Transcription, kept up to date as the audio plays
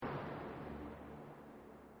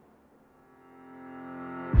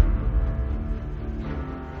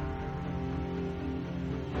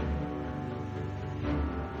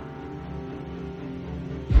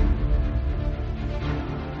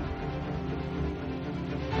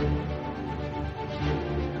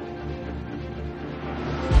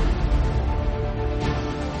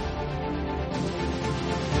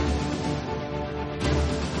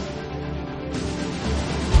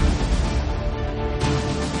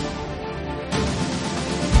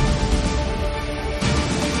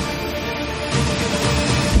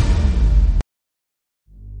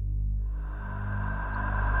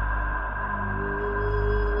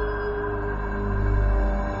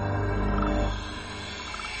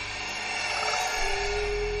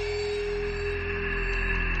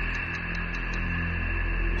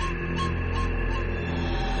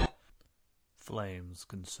flames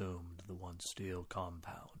consumed the once steel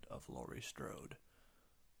compound of Laurie Strode.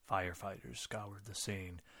 Firefighters scoured the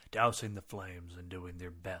scene, dousing the flames and doing their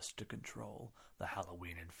best to control the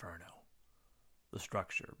Halloween inferno. The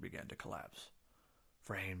structure began to collapse.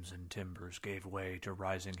 Frames and timbers gave way to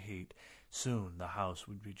rising heat. Soon the house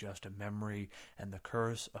would be just a memory, and the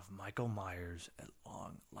curse of Michael Myers at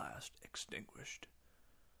long last extinguished.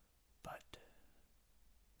 But,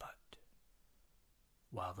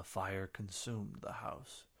 while the fire consumed the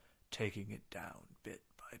house, taking it down bit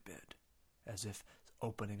by bit, as if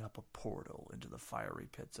opening up a portal into the fiery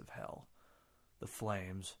pits of hell, the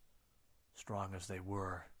flames, strong as they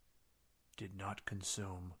were, did not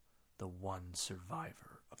consume the one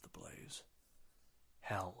survivor of the blaze.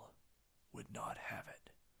 Hell would not have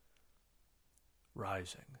it.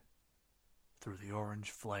 Rising through the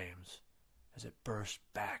orange flames as it burst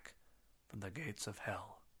back from the gates of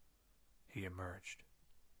hell, he emerged.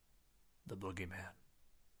 The boogeyman.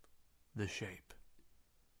 The shape.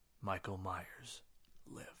 Michael Myers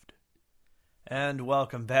lived. And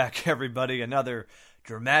welcome back, everybody. Another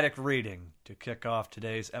dramatic reading to kick off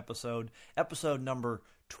today's episode. Episode number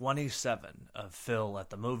 27 of Phil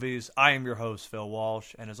at the Movies. I am your host, Phil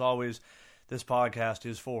Walsh, and as always, this podcast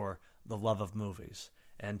is for the love of movies.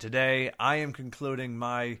 And today, I am concluding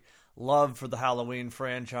my love for the Halloween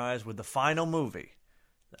franchise with the final movie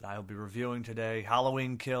that I will be reviewing today,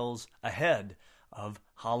 Halloween Kills, ahead of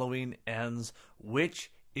Halloween Ends, which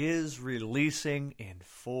is releasing in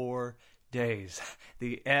 4 days.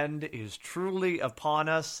 The end is truly upon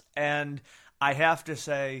us, and I have to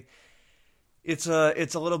say, it's a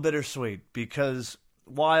little bittersweet because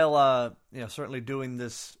while certainly doing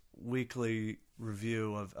this weekly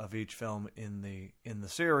review of each film in the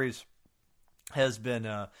series has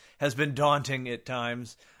been daunting at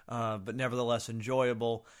times, but nevertheless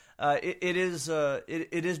enjoyable. It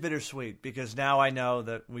is bittersweet because now I know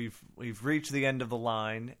that we've reached the end of the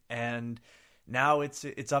line, and now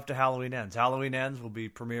it's up to Halloween Ends. Halloween Ends will be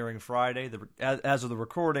premiering Friday. As of the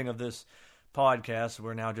recording of this podcast,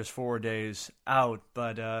 we're now just 4 days out,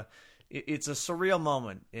 but it's a surreal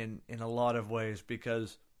moment in a lot of ways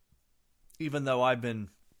because even though I've been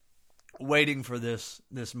waiting for this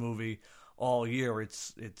movie all year,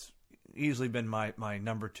 it's easily been my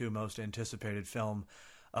number 2 most anticipated film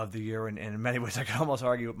of the year, and in many ways I could almost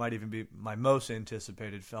argue it might even be my most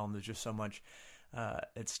anticipated film. There's just so much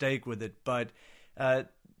at stake with it, but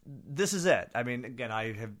this is it. I mean, again,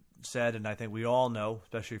 I have said, and I think we all know,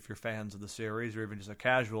 especially if you're fans of the series or even just a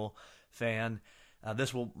casual fan,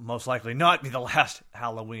 this will most likely not be the last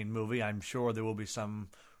Halloween movie. I'm sure there will be some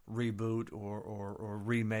reboot or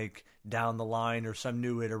remake down the line or some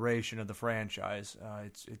new iteration of the franchise.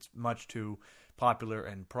 It's much too popular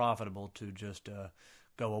and profitable to just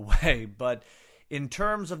go away. But in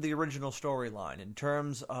terms of the original storyline, in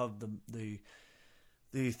terms of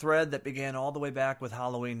the thread that began all the way back with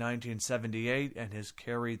Halloween 1978 and has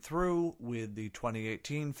carried through with the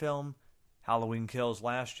 2018 film, Halloween Kills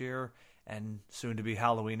last year, and soon to be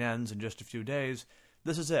Halloween Ends in just a few days,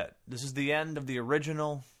 this is it. This is the end of the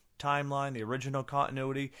original timeline, the original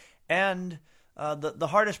continuity, and the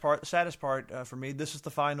hardest part, the saddest part for me, this is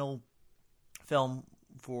the final film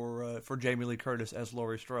for Jamie Lee Curtis as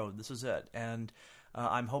Laurie Strode. This is it, and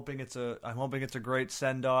I'm hoping it's a great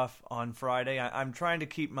send off on Friday. I'm trying to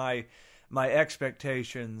keep my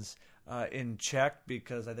expectations in check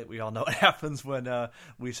because I think we all know what happens when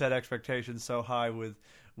we set expectations so high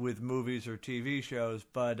with movies or TV shows.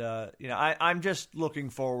 But I'm just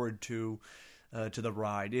looking forward to the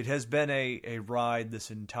ride. It has been a ride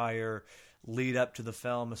this entire lead up to the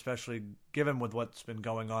film, especially given with what's been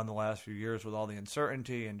going on the last few years with all the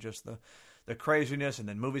uncertainty and just the craziness, and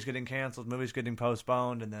then movies getting canceled, movies getting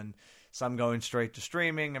postponed, and then some going straight to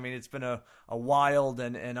streaming. I mean, it's been a wild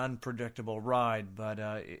and unpredictable ride, but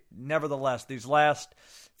nevertheless, these last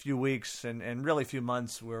few weeks and really few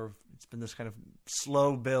months where it's been this kind of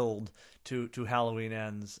slow build to Halloween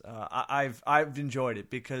Ends, I've enjoyed it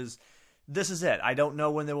because this is it. I don't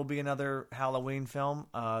know when there will be another Halloween film.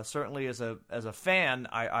 Certainly as a fan,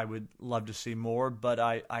 I would love to see more, but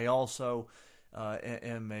I also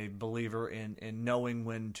am a believer in knowing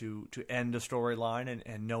when to end a storyline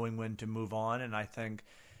and knowing when to move on. And I think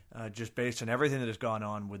just based on everything that has gone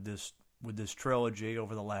on with this trilogy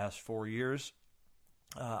over the last 4 years,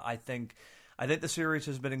 I think the series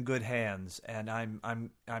has been in good hands, and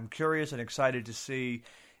I'm curious and excited to see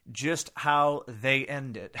just how they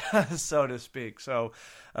end it, so to speak. So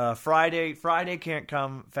Friday can't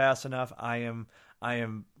come fast enough. I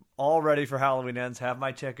am all ready for Halloween Ends. Have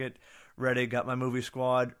my ticket ready, got my movie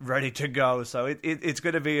squad ready to go. So it's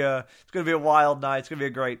going to be a wild night. It's going to be a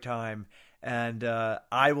great time. and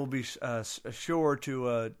I will be sure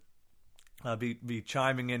to be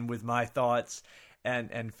chiming in with my thoughts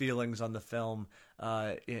and feelings on the film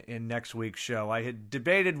in next week's show. I had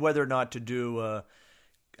debated whether or not to do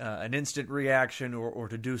an instant reaction or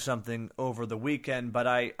to do something over the weekend, but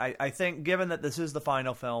I think, given that this is the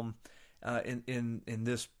final film in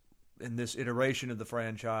this iteration of the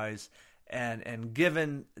franchise, and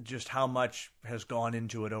given just how much has gone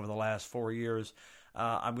into it over the last 4 years,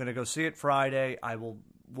 I'm going to go see it Friday. I will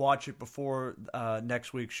watch it before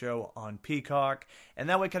next week's show on Peacock, and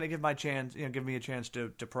that way kind of give me a chance to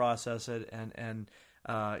process it and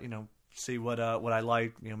see what I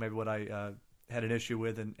like, maybe what I had an issue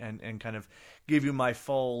with, and kind of give you my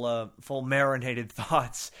full marinated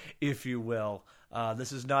thoughts, if you will.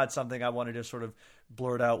 This is not something I want to just sort of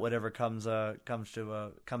blurt out whatever comes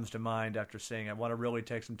to mind after seeing it. I want to really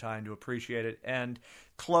take some time to appreciate it and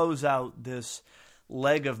close out this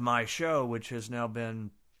leg of my show, which has now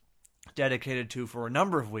been dedicated to, for a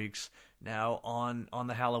number of weeks now, on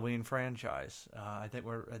the Halloween franchise. I think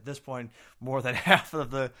we're at this point, more than half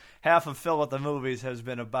of Phil at the Movies has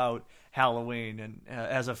been about Halloween, and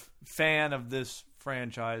as a fan of this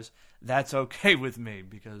franchise, that's okay with me,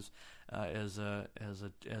 because as a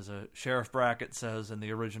Sheriff Brackett says in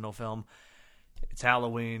the original film, it's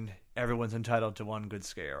Halloween, everyone's entitled to one good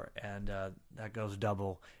scare, and that goes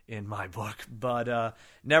double in my book. But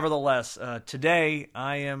nevertheless, today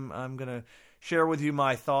I'm going to share with you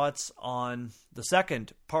my thoughts on the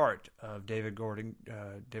second part of David Gordon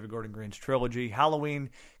Green's trilogy, Halloween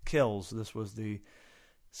Kills. This was the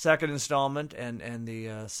second installment and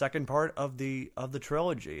the second part of the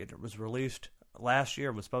trilogy. It was released last year.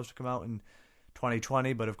 It was supposed to come out in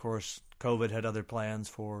 2020, but of course COVID had other plans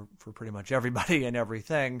for pretty much everybody and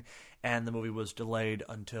everything, and the movie was delayed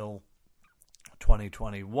until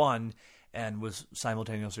 2021 and was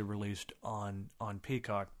simultaneously released on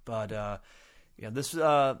Peacock. But this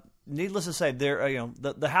needless to say,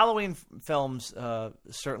 the Halloween films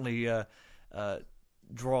certainly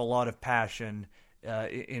draw a lot of passion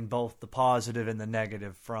in both the positive and the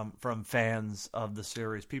negative from fans of the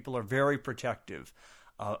series. People are very protective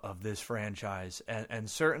of this franchise, and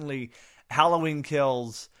certainly Halloween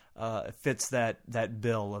Kills fits that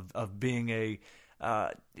bill of being in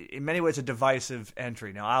many ways a divisive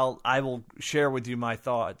entry. Now I will share with you my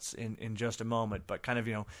thoughts in just a moment, but kind of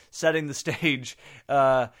setting the stage,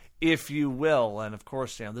 if you will. And of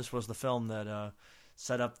course, this was the film that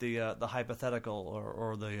set up the hypothetical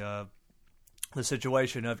or the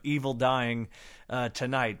situation of evil dying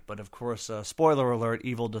tonight. But of course, spoiler alert: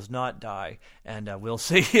 evil does not die, and we'll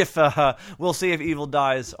see if evil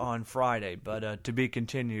dies on Friday. But to be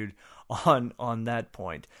continued on that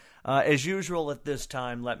point. As usual at this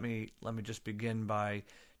time, let me just begin by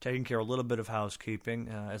taking care of a little bit of housekeeping.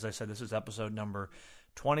 As I said, this is episode number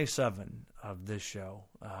 27 of this show.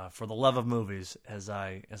 For the love of movies, as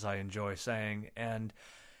I enjoy saying, and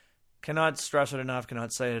cannot stress it enough,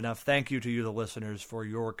 cannot say it enough. Thank you to you, the listeners, for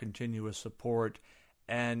your continuous support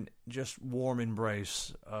and just warm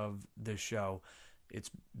embrace of this show. It's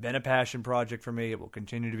been a passion project for me. It will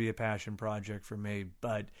continue to be a passion project for me.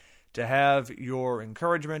 But to have your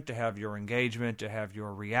encouragement, to have your engagement, to have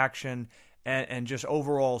your reaction, and just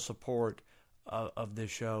overall support of this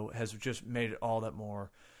show has just made it all that more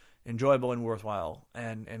enjoyable and worthwhile,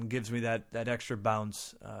 and gives me that extra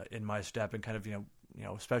bounce in my step, and kind of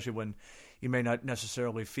especially when you may not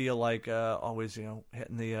necessarily feel like always hitting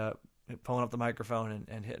the pulling up the microphone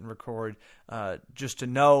and hitting record, just to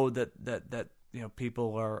know that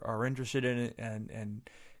people are interested in it and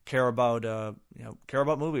care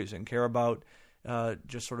about movies and care about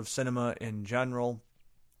just sort of cinema in general.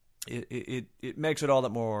 It makes it all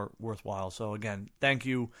that more worthwhile. So again, thank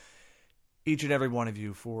you, each and every one of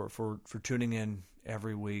you, for tuning in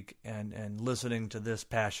every week and listening to this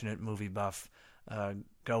passionate movie buff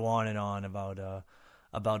go on and on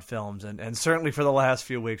about films, and certainly for the last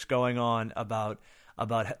few weeks going on about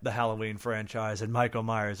the Halloween franchise and Michael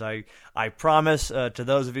Myers. I promise to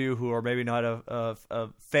those of you who are maybe not a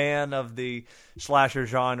fan of the slasher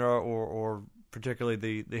genre or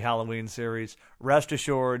particularly the Halloween series, rest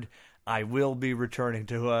assured I will be returning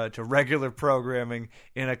to regular programming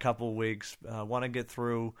in a couple weeks. Want to get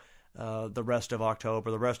through the rest of October,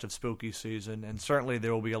 the rest of spooky season, and certainly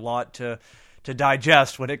there will be a lot to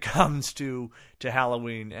digest when it comes to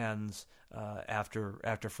Halloween ends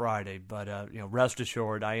after Friday. But rest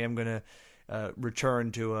assured, I am going to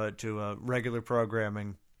return to regular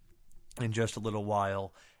programming in just a little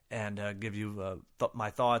while, and give you my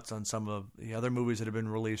thoughts on some of the other movies that have been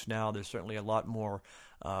released now. There's certainly a lot more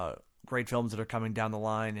great films that are coming down the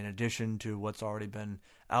line in addition to what's already been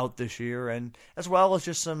out this year, and as well as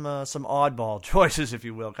just some oddball choices, if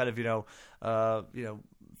you will, kind of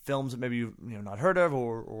films that maybe you've not heard of,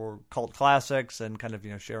 or cult classics, and kind of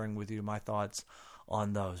sharing with you my thoughts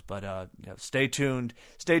on those. But stay tuned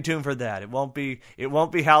for that. It won't be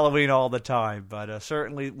Halloween all the time, but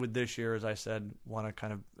certainly with this year, as I said, want to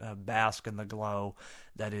kind of bask in the glow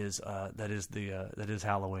that is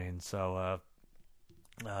Halloween. So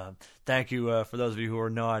thank you for those of you who are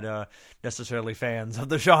not necessarily fans of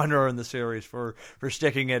the genre and the series for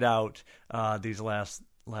sticking it out these last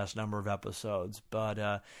number of episodes. But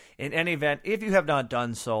in any event, if you have not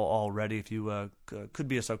done so already, if you could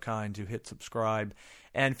be so kind to hit subscribe,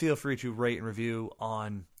 and feel free to rate and review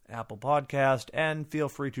on Apple Podcast, and feel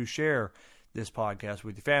free to share this podcast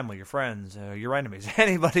with your family, your friends, your enemies,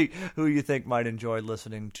 anybody who you think might enjoy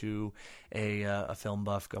listening to a film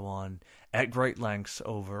buff go on at great lengths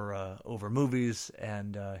over movies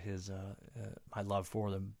and my love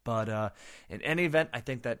for them. But in any event, I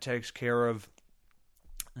think that takes care of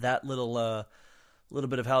that little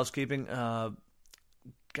bit of housekeeping. All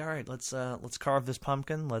right, let's carve this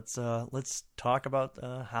pumpkin. Let's talk about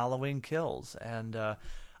Halloween Kills, and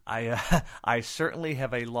I certainly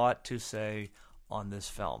have a lot to say on this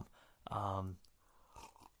film.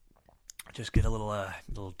 Just get a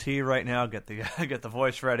little tea right now. Get the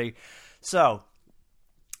voice ready. So,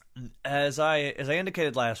 as I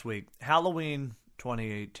indicated last week, Halloween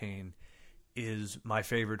 2018 is my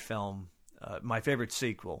favorite film, my favorite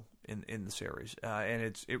sequel in the series, and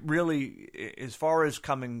it really, as far as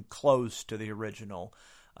coming close to the original,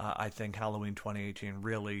 I think Halloween 2018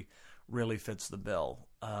 really fits the bill.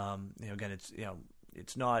 Again,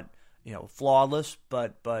 it's not flawless,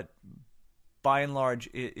 but by and large,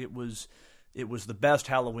 it was the best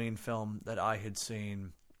Halloween film that I had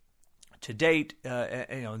seen to date.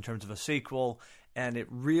 In terms of a sequel, and it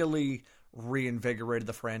really reinvigorated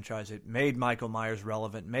the franchise. It made Michael Myers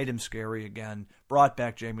relevant, made him scary again, brought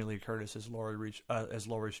back Jamie Lee Curtis as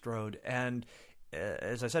Laurie Strode, and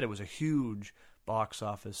as I said, it was a huge box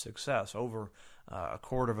office success, over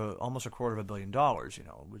almost a quarter of $1 billion,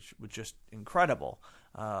 which was just incredible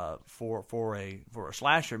for a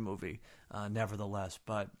slasher movie, nevertheless.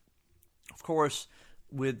 But of course,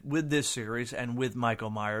 with this series and with Michael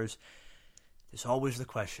Myers, there's always the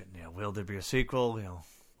question: will there be a sequel?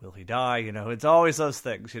 Will he die? It's always those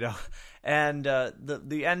things, And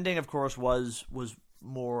the ending, of course, was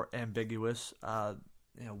more ambiguous.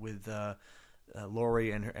 With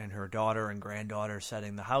Laurie and her daughter and granddaughter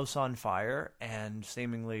setting the house on fire and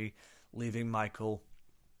seemingly leaving Michael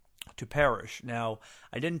to perish. Now,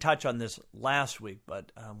 I didn't touch on this last week,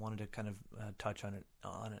 but I wanted to kind of touch on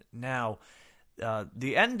it now.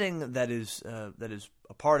 The ending that is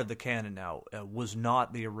a part of the canon now was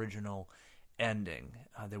not the original ending.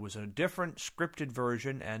 There was a different scripted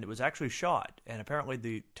version, and it was actually shot. And apparently,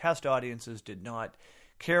 the test audiences did not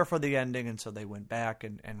care for the ending, and so they went back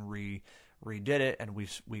and redid it, and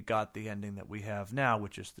we got the ending that we have now,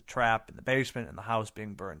 which is the trap in the basement and the house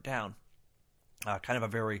being burnt down. Kind of a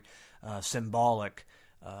very symbolic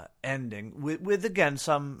ending, with again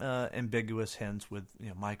some ambiguous hints, with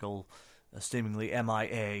Michael seemingly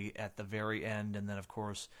MIA at the very end, and then of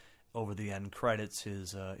course over the end credits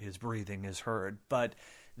his breathing is heard. But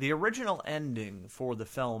the original ending for the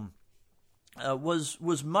film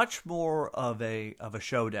was much more of a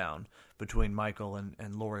showdown between Michael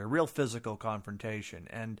and Laurie, a real physical confrontation.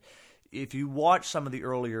 And if you watch some of the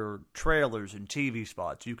earlier trailers and TV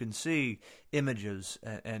spots, you can see images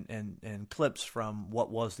and clips from what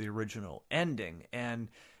was the original ending. And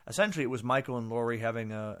essentially, it was Michael and Laurie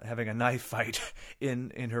having a knife fight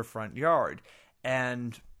in her front yard.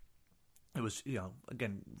 And it was,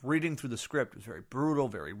 again, reading through the script, it was very brutal,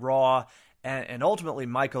 very raw. And ultimately,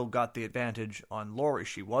 Michael got the advantage on Laurie.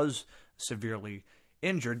 She was severely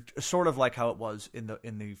injured, sort of like how it was in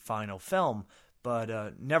the final film.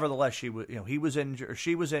 But nevertheless, he was injured,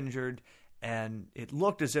 she was injured, and it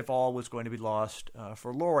looked as if all was going to be lost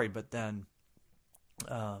for Laurie. But then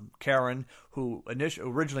Karen, who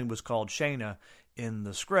originally was called Shayna in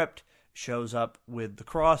the script, shows up with the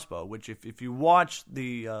crossbow. Which, if you watch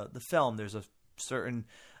the film, there's a certain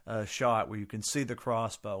shot where you can see the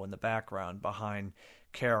crossbow in the background behind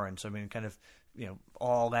Karen. So I mean, kind of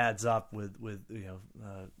all adds up with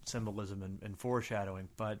symbolism and foreshadowing.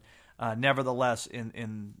 But nevertheless,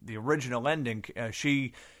 in the original ending,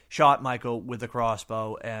 she shot Michael with the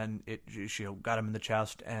crossbow, and she got him in the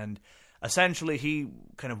chest, and essentially he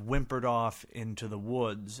kind of whimpered off into the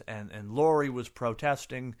woods, and Laurie was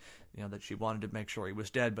protesting, that she wanted to make sure he was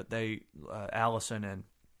dead, but Allison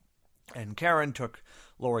and Karen took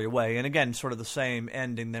Laurie away. And again, sort of the same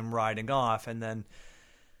ending, them riding off, and then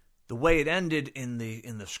the way it ended in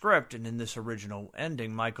the script and in this original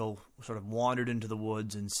ending, Michael sort of wandered into the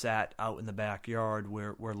woods and sat out in the backyard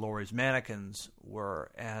where Laurie's mannequins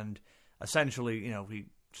were, and essentially, he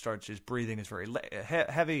starts, his breathing is very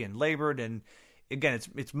heavy and labored, and again,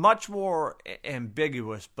 it's much more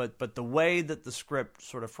ambiguous, but the way that the script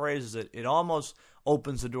sort of phrases it, it almost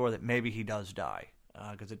opens the door that maybe he does die,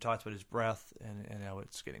 because it talks about his breath and how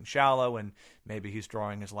it's getting shallow, and maybe he's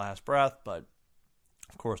drawing his last breath, but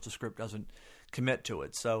of course, the script doesn't commit to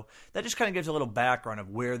it. So that just kind of gives a little background of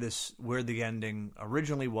where the ending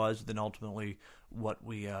originally was, then ultimately what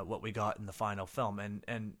we got in the final film.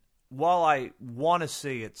 And while I want to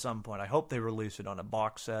see at some point, I hope they release it on a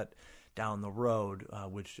box set down the road,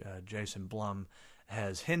 which Jason Blum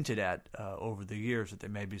has hinted at over the years, that there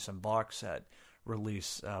may be some box set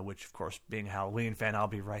release, which of course, being a Halloween fan, I'll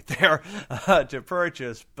be right there to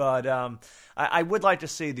purchase. But I would like to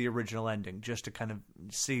see the original ending, just to kind of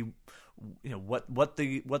see, what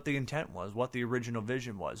the intent was, what the original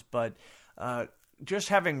vision was. But just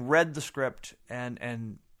having read the script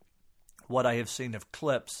and what I have seen of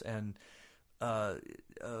clips and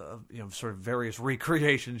sort of various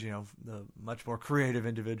recreations, the much more creative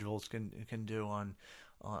individuals can do online.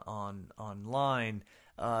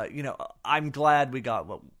 I'm glad we got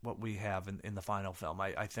what we have in the final film.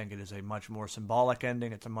 I think it is a much more symbolic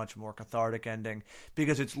ending. It's a much more cathartic ending,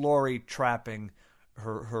 because it's Laurie trapping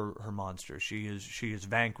her monster. She is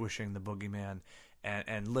vanquishing the boogeyman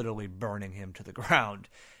and literally burning him to the ground.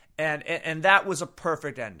 And that was a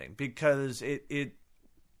perfect ending, because it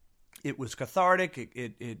was cathartic.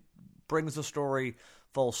 It brings the story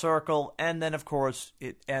full circle, and then of course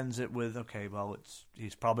it ends it with, okay, well,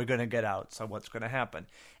 he's probably going to get out, so what's going to happen?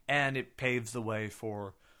 And it paves the way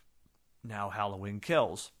for now Halloween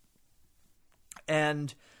Kills.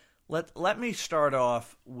 And let me start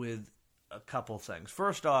off with a couple things.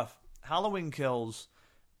 First off, Halloween Kills,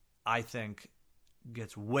 I think,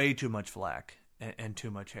 gets way too much flack and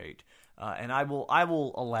too much hate. And I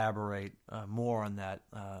will elaborate more on that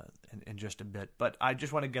in just a bit. But I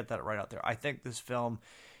just want to get that right out there. I think this film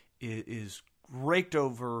is raked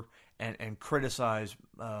over and criticized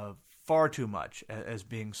far too much as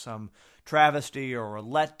being some travesty or a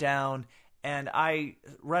letdown. And I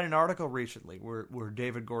read an article recently where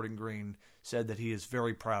David Gordon Green said that he is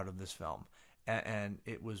very proud of this film. And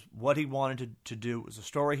it was what he wanted to do. It was a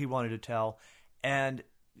story he wanted to tell. And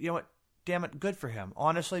you know what? Damn it, good for him,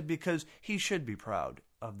 honestly, because he should be proud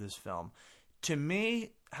of this film. To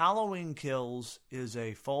me, Halloween Kills is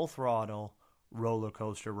a full-throttle roller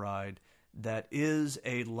coaster ride that is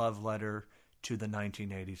a love letter to the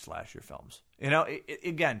 1980s slasher films.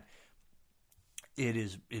 Again, it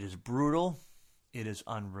is brutal, it is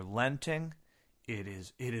unrelenting, it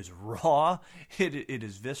is raw, it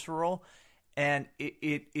is visceral, and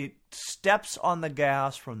it steps on the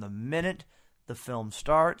gas from the minute the film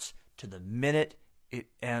starts to the minute it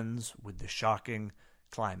ends with the shocking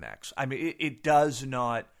climax. I mean, it does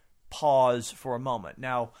not pause for a moment.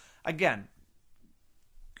 Now, again,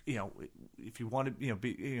 if you want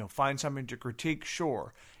to, find something to critique,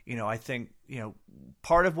 sure. I think,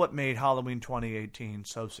 part of what made Halloween 2018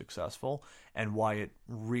 so successful and why it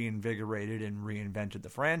reinvigorated and reinvented the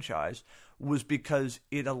franchise was because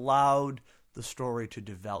it allowed the story to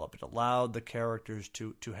develop. It allowed the characters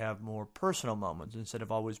to have more personal moments instead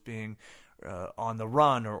of always being on the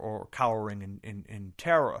run or cowering in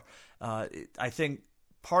terror. I think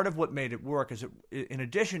part of what made it work is in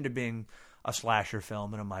addition to being a slasher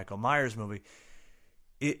film and a Michael Myers movie,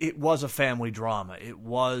 it was a family drama. It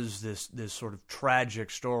was this sort of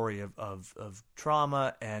tragic story of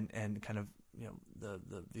trauma and kind of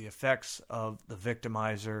the effects of the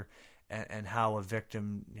victimizer and how a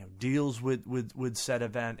victim deals with said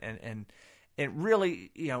event and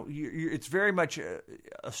really it's very much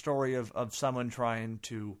a story of someone trying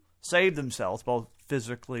to save themselves both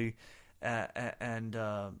physically and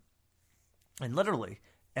literally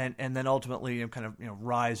and then ultimately kind of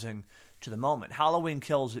rising to the moment. Halloween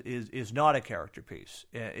Kills is not a character piece.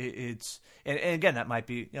 It's and again that might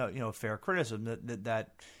be a fair criticism that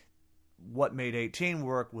what made 18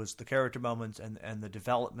 work was the character moments and the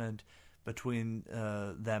development between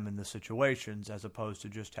them and the situations, as opposed to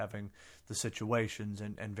just having the situations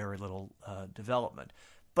and very little development.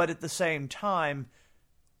 But at the same time,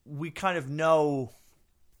 we kind of know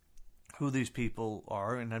who these people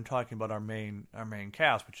are, and I'm talking about our main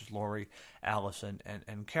cast, which is Laurie, Allison,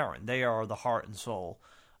 and Karen. They are the heart and soul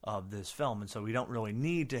of this film, and so we don't really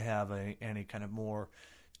need to have any kind of more,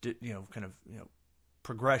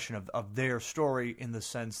 progression of their story, in the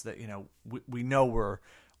sense that, we know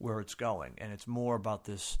where it's going, and it's more about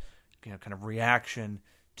this, kind of reaction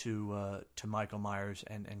to Michael Myers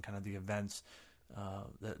and kind of the events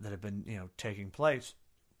that have been, taking place.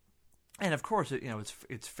 And of course,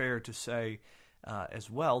 it's fair to say as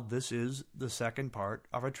well, this is the second part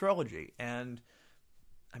of a trilogy. And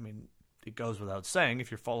I mean, it goes without saying,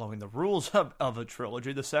 if you're following the rules of a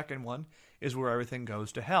trilogy, the second one is where everything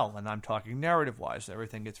goes to hell. And I'm talking narrative-wise.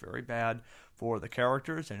 Everything gets very bad for the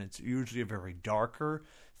characters, and it's usually a very darker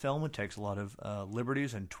film. It takes a lot of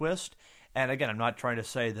liberties and twists. And again, I'm not trying to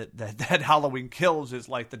say that Halloween Kills is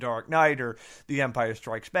like The Dark Knight or The Empire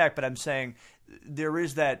Strikes Back, but I'm saying there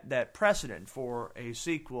is that precedent for a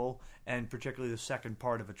sequel, and particularly the second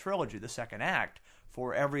part of a trilogy, the second act,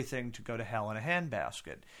 for everything to go to hell in a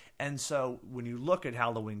handbasket. And so when you look at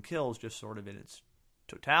Halloween Kills, just sort of in its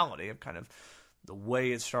totality of kind of the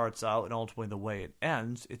way it starts out and ultimately the way it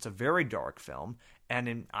ends, it's a very dark film.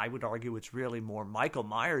 And I would argue it's really more Michael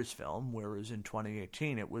Myers' film, whereas in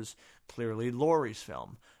 2018 it was clearly Laurie's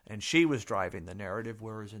film. And she was driving the narrative,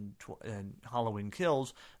 whereas in Halloween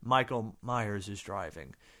Kills, Michael Myers is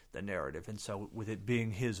driving the narrative. And so with it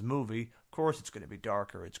being his movie, of course it's going to be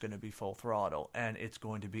darker, it's going to be full throttle, and it's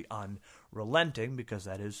going to be unrelenting, because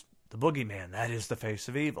that is the boogeyman, that is the face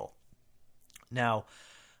of evil. Now,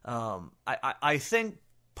 I think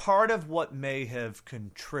part of what may have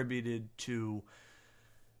contributed to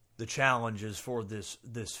the challenges for this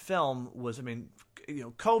film was, I mean,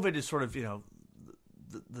 COVID is sort of,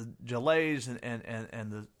 the delays and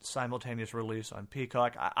the simultaneous release on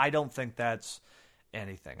Peacock. I don't think that's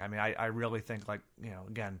anything. I mean, I really think, like,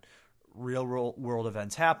 again, real world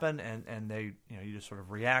events happen, and they, you just sort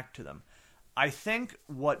of react to them. I think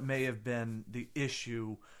what may have been the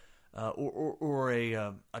issue, or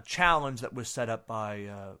a challenge that was set up by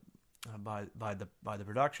the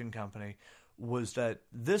production company, was that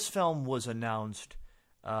this film was announced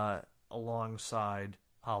alongside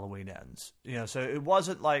Halloween Ends. So it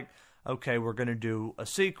wasn't like, okay, we're going to do a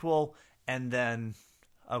sequel, and then,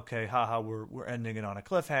 okay, we're ending it on a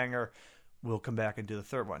cliffhanger, we'll come back and do the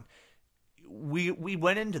third one. We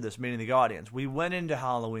went into this, meaning the audience, we went into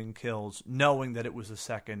Halloween Kills knowing that it was the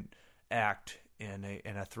second act in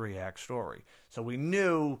a 3-act story. So we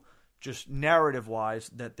knew, just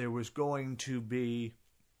narrative-wise, that there was going to be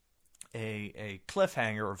a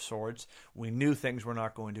cliffhanger of sorts. We knew things were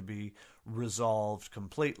not going to be resolved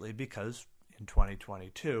completely, because in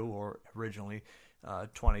 2022, or originally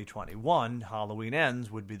 2021, Halloween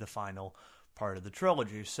Ends would be the final part of the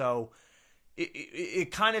trilogy. So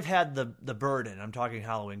it kind of had the burden, I'm talking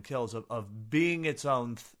Halloween Kills, of being its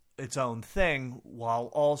own thing, while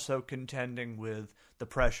also contending with the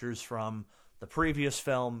pressures from the previous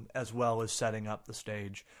film, as well as setting up the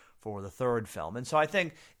stage for the third film. And so I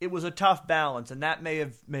think it was a tough balance, and that may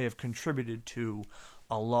have contributed to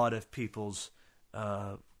a lot of people's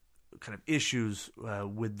kind of issues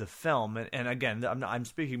with the film. And again, I'm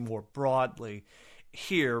speaking more broadly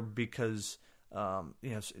here, because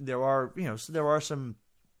there are some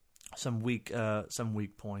weak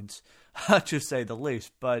points to say the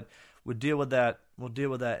least. But we'll deal with that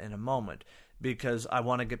in a moment, because I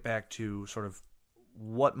want to get back to sort of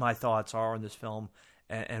what my thoughts are on this film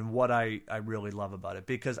and what I really love about it.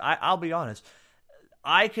 Because I'll be honest,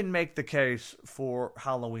 I can make the case for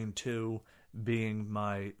Halloween 2 being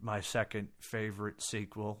my second favorite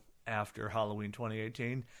sequel after Halloween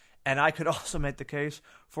 2018. And I could also make the case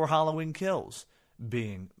for Halloween Kills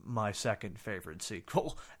being my second favorite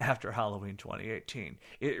sequel after Halloween 2018.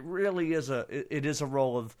 It really is a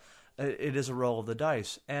roll of the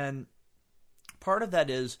dice. And part of that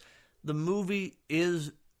is the movie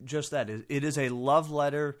is just that. It is a love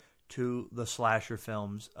letter to the slasher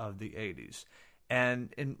films of the 80s.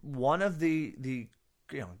 And in one of the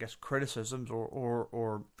I guess criticisms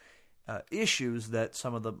or issues that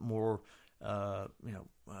some of the more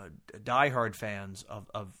diehard fans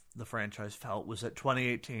of the franchise felt was that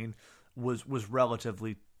 2018 was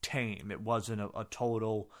relatively tame. It wasn't a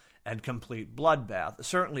total and complete bloodbath,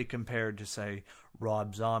 certainly compared to, say,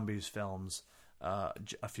 Rob Zombie's films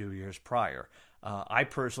a few years prior. I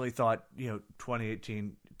personally thought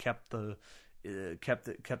 2018 kept the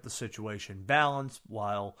situation balanced,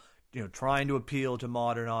 while trying to appeal to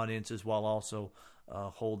modern audiences, while also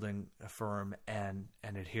holding firm and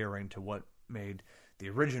adhering to what made the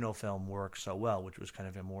original film work so well, which was kind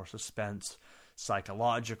of a more suspense,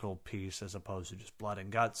 psychological piece, as opposed to just blood and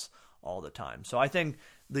guts all the time. So I think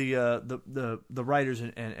the writers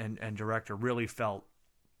and director really felt,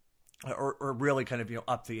 or really kind of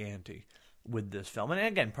upped the ante with this film. And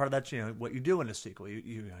again, part of that's, what you do in a sequel.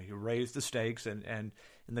 You raise the stakes, and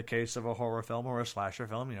in the case of a horror film or a slasher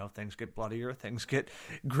film, things get bloodier, things get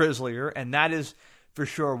grislier, and that is for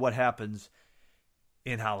sure what happens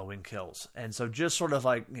in Halloween Kills. And so just sort of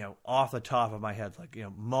like, off the top of my head, like,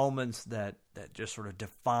 moments that just sort of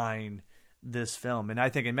define this film, and I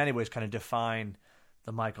think in many ways kind of define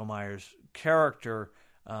the Michael Myers character,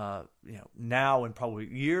 now and probably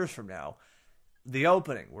years from now. The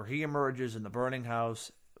opening where he emerges in the burning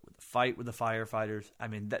house, with the fight with the firefighters. I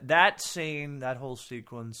mean, that scene, that whole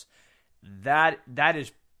sequence, that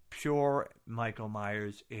is pure Michael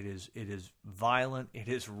Myers. It is violent. It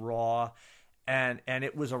is raw, and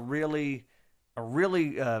it was a really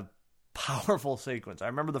powerful sequence. I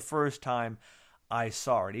remember the first time I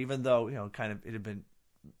saw it, even though kind of it had been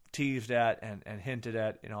teased at and hinted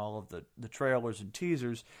at in all of the trailers and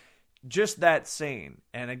teasers. Just that scene,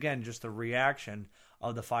 and again, just the reaction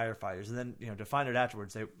of the firefighters, and then to find out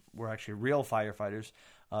afterwards they were actually real firefighters,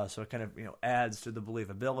 so it kind of adds to the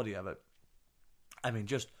believability of it. I mean,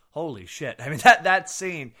 just holy shit! I mean, that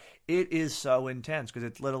scene, it is so intense because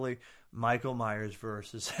it's literally Michael Myers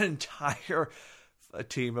versus an entire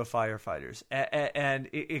team of firefighters, and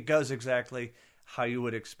it goes exactly how you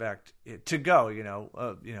would expect it to go.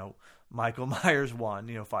 Michael Myers 1,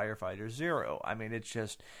 firefighters 0. I mean, it's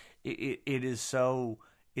just. It's so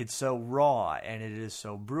raw, and it is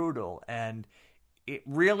so brutal, and it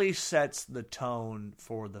really sets the tone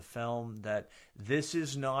for the film that this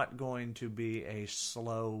is not going to be a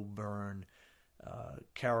slow burn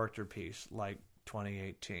character piece like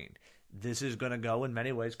 2018. This is going to go in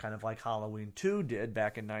many ways kind of like Halloween 2 did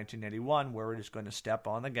back in 1981, where it is going to step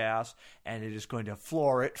on the gas and it is going to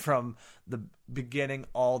floor it from the beginning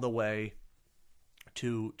all the way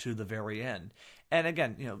to the very end. And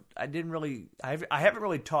again, I haven't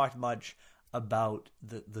really talked much about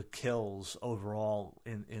the kills overall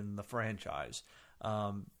in the franchise,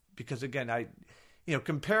 because again,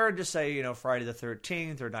 compared to say Friday the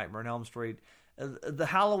 13th or Nightmare on Elm Street, the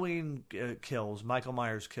Halloween kills, Michael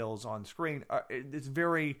Myers kills on screen, it's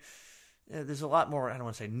very. There's a lot more, I don't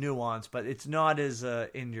want to say nuance, but it's not as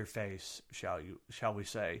in your face, shall we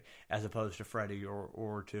say, as opposed to Freddy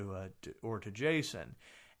or to Jason.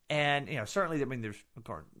 And certainly, I mean, there's of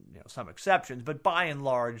course some exceptions, but by and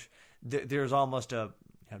large, there's almost a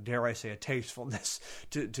dare I say a tastefulness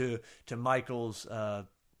to Michael's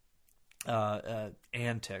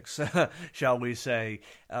antics, shall we say,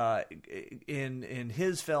 in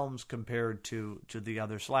his films compared to the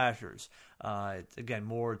other slashers.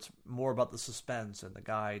 It's more about the suspense and the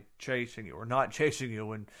guy chasing you or not chasing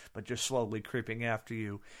you, but just slowly creeping after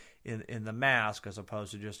you in the mask, as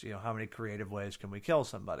opposed to just how many creative ways can we kill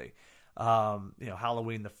somebody.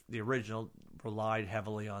 Halloween, the original, relied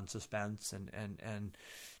heavily on suspense and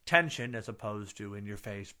tension, as opposed to in your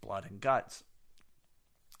face blood and guts.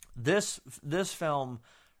 This film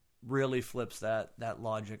really flips that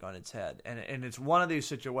logic on its head, and it's one of these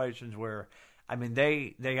situations where, I mean,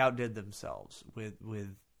 they outdid themselves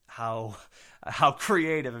with how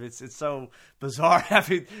creative. It's so bizarre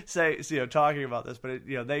having talking about this, but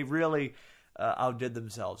they really outdid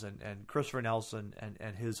themselves, and Christopher Nelson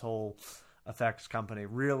and his whole effects company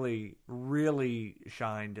really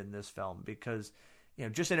shined in this film, because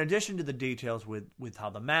just in addition to the details with how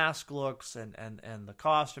the mask looks and the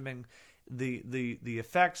costuming, the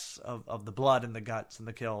effects of the blood and the guts and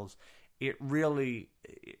the kills, it really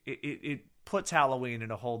it puts Halloween in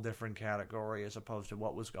a whole different category as opposed to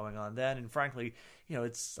what was going on then. And frankly,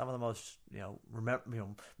 it's some of the most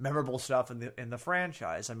memorable stuff in the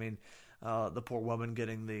franchise. I mean, the poor woman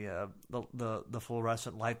getting the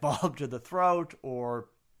fluorescent light bulb to the throat, or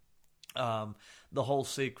the whole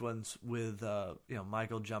sequence with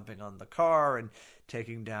Michael jumping on the car and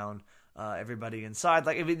taking down everybody inside.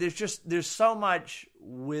 Like, I mean, there's so much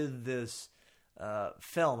with this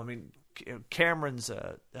film. I mean, Cameron's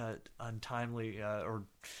untimely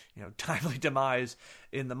timely demise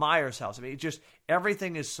in the Myers house. I mean,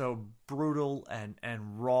 everything is so brutal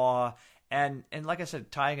and raw, and like I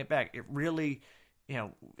said, tying it back, it really.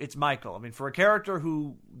 It's Michael. I mean, for a character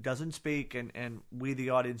who doesn't speak and we,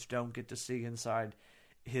 the audience, don't get to see inside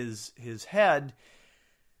his head,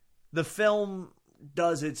 the film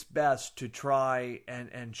does its best to try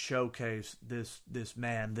and showcase this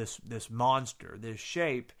man, this monster, this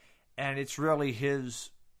shape, and it's really his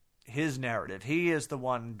narrative. He is the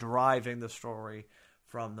one driving the story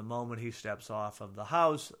from the moment he steps off of the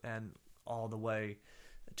house and all the way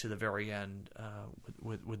to the very end,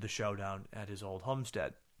 with the showdown at his old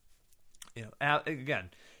homestead. Again,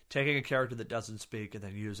 taking a character that doesn't speak and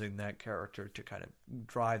then using that character to kind of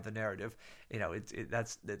drive the narrative.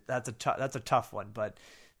 That's a tough one, but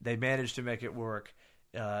they managed to make it work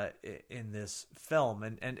in this film.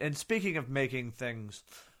 And speaking of making things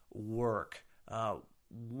work,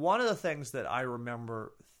 one of the things that I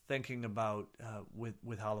remember thinking about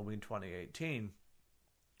with Halloween 2018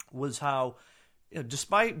 was how,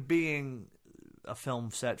 despite being a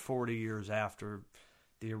film set 40 years after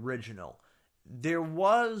the original, there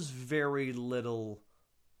was very little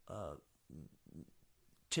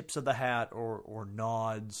tips of the hat or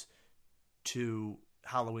nods to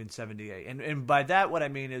Halloween 78. And by that, what I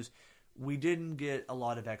mean is we didn't get a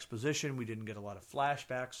lot of exposition. We didn't get a lot of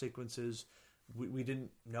flashback sequences. We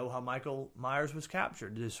didn't know how Michael Myers was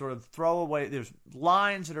captured. There's sort of throwaway. There's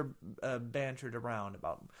lines that are bantered around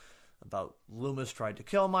about Loomis tried to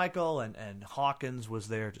kill Michael and Hawkins was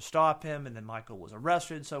there to stop him, and then Michael was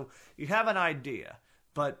arrested. So you have an idea,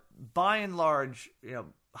 but by and large,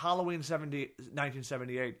 Halloween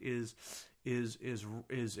 1978 is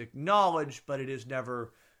acknowledged, but it is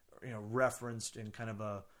never referenced in kind of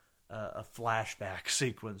a flashback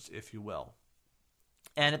sequence, if you will.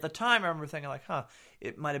 And at the time, I remember thinking like,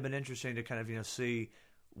 it might have been interesting to kind of see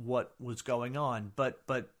what was going on, but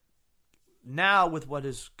now, with what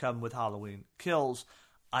has come with Halloween Kills,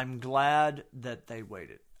 I'm glad that they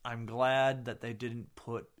waited. I'm glad that they didn't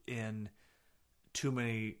put in too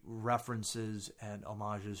many references and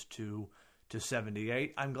homages to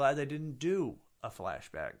 78. I'm glad they didn't do a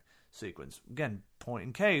flashback sequence. Again, point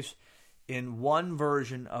in case, in one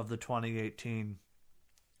version of the 2018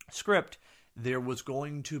 script, there was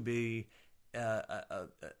going to be a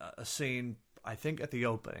scene, I think at the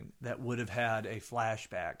opening, that would have had a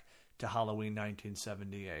flashback to Halloween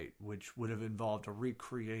 1978, which would have involved a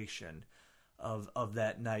recreation of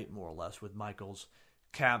that night, more or less, with Michael's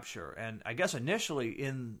capture. And I guess initially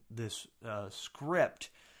in this script,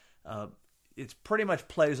 it pretty much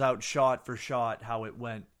plays out shot for shot how it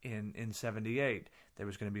went in 78. There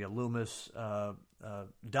was going to be a Loomis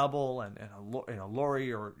double and a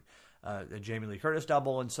Laurie or a Jamie Lee Curtis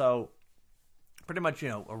double, and so pretty much,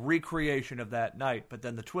 a recreation of that night. But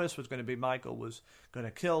then the twist was going to be Michael was going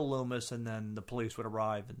to kill Loomis, and then the police would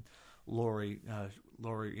arrive, and Laurie,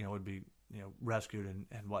 would be, rescued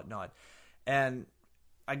and whatnot. And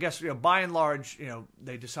I guess, by and large,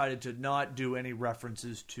 they decided to not do any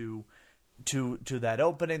references to that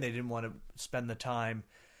opening. They didn't want to spend the time,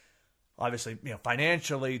 obviously,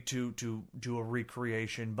 financially to do a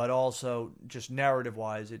recreation, but also just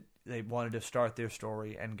narrative-wise, they wanted to start their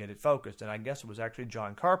story and get it focused. And I guess it was actually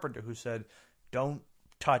John Carpenter who said, don't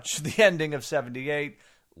touch the ending of 78.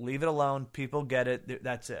 Leave it alone. People get it.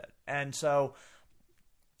 That's it. And so,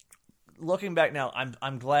 looking back now,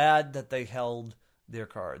 I'm glad that they held their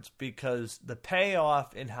cards, because the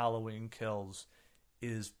payoff in Halloween Kills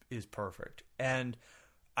is perfect. And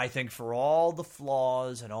I think for all the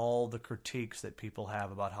flaws and all the critiques that people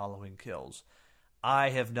have about Halloween Kills, I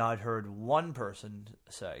have not heard one person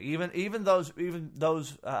say, even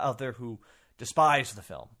those out there who despise the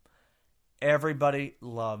film, everybody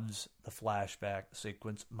loves the flashback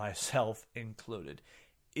sequence, myself included.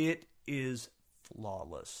 It is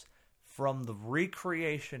flawless. From the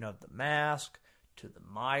recreation of the mask to the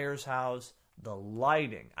Myers house, the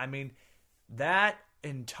lighting. I mean, that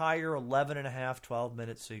entire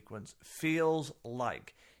 12-minute sequence feels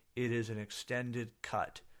like it is an extended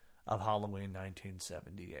cut of Halloween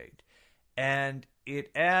 1978. And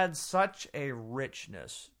it adds such a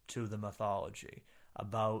richness to the mythology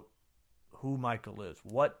about who Michael is,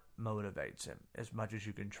 what motivates him, as much as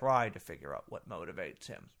you can try to figure out what motivates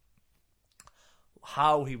him,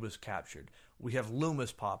 how he was captured. We have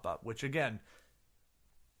Loomis pop up, which again,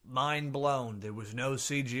 mind blown. There was no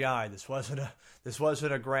CGI. This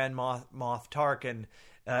wasn't a Grand Moff Tarkin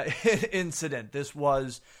incident. This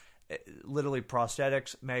was literally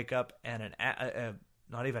prosthetics, makeup, and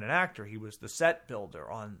not even an actor. He was the set builder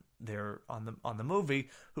on the movie,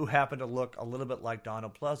 who happened to look a little bit like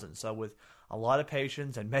Donald Pleasance. So with a lot of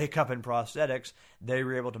patience and makeup and prosthetics, they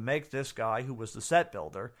were able to make this guy, who was the set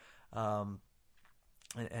builder. And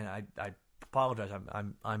I apologize,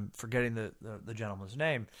 I'm forgetting the gentleman's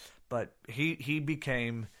name, but he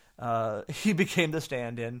became the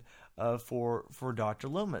stand-in for Dr.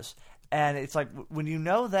 Loomis. And it's like, when you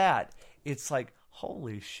know that, it's like,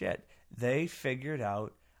 holy shit, they figured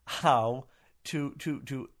out how to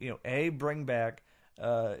bring back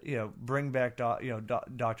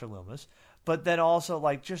Dr. Loomis, but then also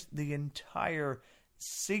like just the entire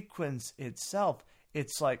sequence itself.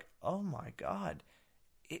 It's like, oh my God,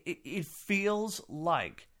 it feels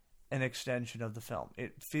like an extension of the film.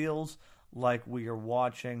 It feels like we are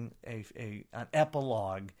watching an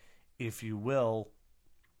epilogue, if you will,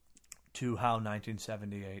 to how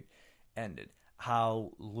 1978 ended,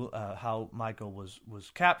 how Michael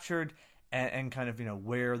was captured, and kind of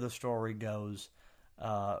where the story goes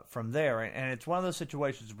from there. And it's one of those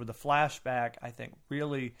situations where the flashback, I think,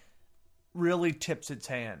 really tips its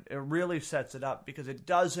hand. It really sets it up because it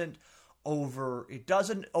doesn't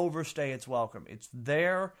overstay its welcome. It's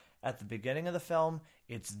there at the beginning of the film.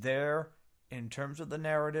 It's there in terms of the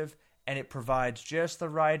narrative, and it provides just the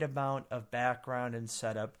right amount of background and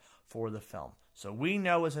setup for the film. So we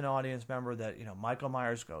know as an audience member that Michael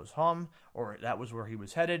Myers goes home, or that was where he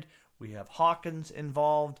was headed. We have Hawkins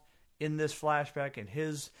involved in this flashback and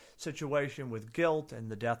his situation with guilt and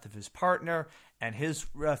the death of his partner and his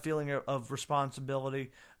feeling of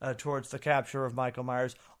responsibility towards the capture of Michael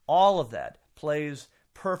Myers. All of that plays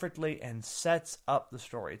perfectly and sets up the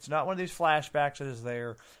story. It's not one of these flashbacks that is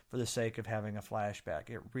there for the sake of having a flashback.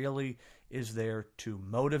 It really is there to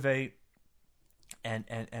motivate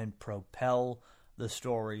and propel the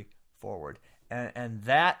story forward. And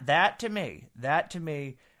that to me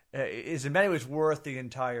is in many ways worth the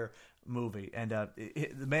entire movie. And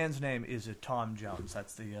the man's name is Tom Jones.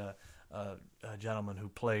 That's the gentleman who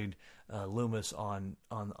played Loomis on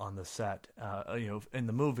the set, in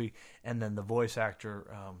the movie, and then the voice actor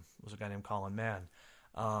was a guy named Colin Mann.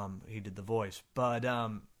 He did the voice. But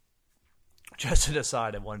just an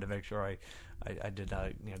aside, I wanted to make sure I did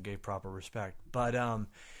not gave proper respect. But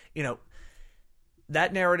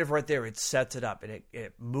that narrative right there, it sets it up, and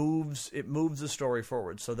it moves the story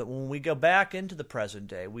forward, so that when we go back into the present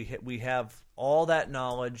day, we have all that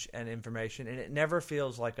knowledge and information, and it never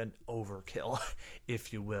feels like an overkill,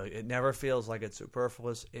 if you will. It never feels like it's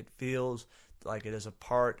superfluous. It feels like it is a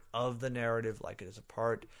part of the narrative, like it is a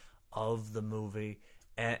part of the movie,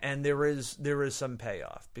 and there is some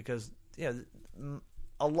payoff, because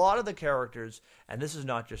a lot of the characters, and this is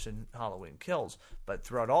not just in Halloween Kills, but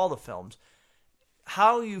throughout all the films,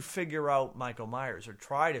 how you figure out Michael Myers, or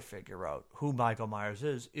try to figure out who Michael Myers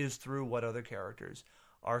is through what other characters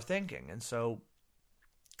are thinking. And so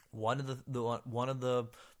one of the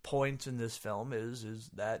points in this film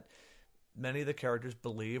is that many of the characters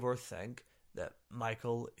believe or think that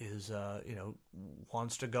Michael is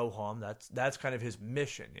wants to go home. That's kind of his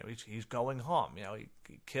mission. He's going home.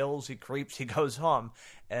 He kills, he creeps, he goes home,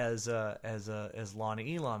 as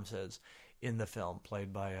Lonnie Elam says in the film,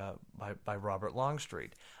 played by Robert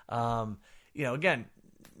Longstreet. Again,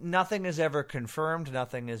 nothing is ever confirmed,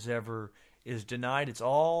 nothing is denied. It's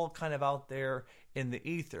all kind of out there in the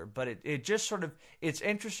ether, but it just sort of, it's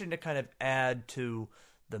interesting to kind of add to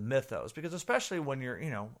the mythos, because especially when you're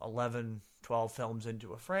 11, 12 films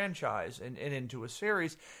into a franchise and into a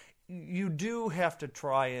series, you do have to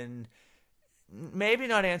try and maybe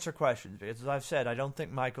not answer questions, because as I've said, I don't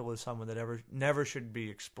think Michael is someone that never should be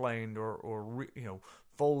explained or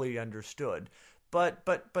fully understood. But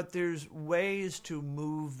there's ways to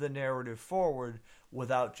move the narrative forward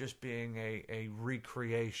without just being a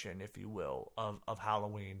recreation, if you will, of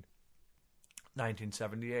Halloween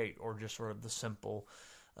 1978, or just sort of the simple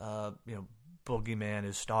boogeyman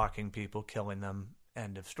is stalking people, killing them,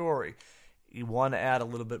 end of story. You want to add a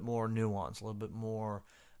little bit more nuance, a little bit more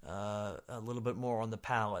on the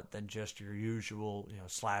palette than just your usual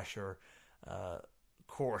slasher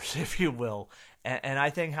course, if you will. And I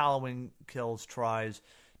think Halloween Kills tries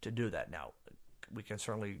to do that. Now, we can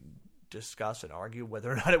certainly discuss and argue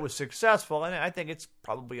whether or not it was successful, and I think it's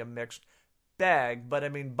probably a mixed bag. But I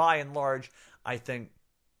mean, by and large, I think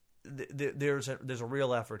there's a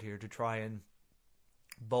real effort here to try and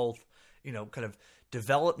both kind of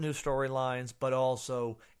develop new storylines, but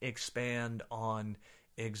also expand on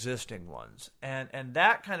existing ones, and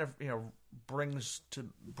that kind of brings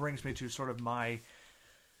me to sort of my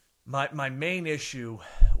main issue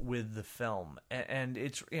with the film, and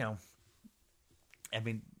it's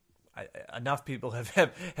enough people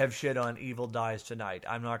have shit on Evil Dies Tonight.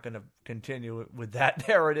 I'm not going to continue with that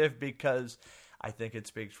narrative because I think it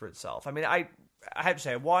speaks for itself. I mean, I have to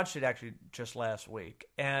say, I watched it actually just last week,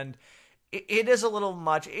 and it is a little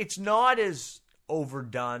much. It's not as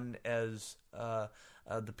overdone as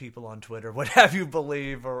the people on Twitter would have you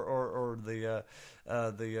believe, or the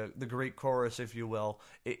Greek chorus, if you will.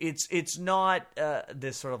 It's not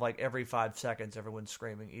this sort of like every 5 seconds everyone's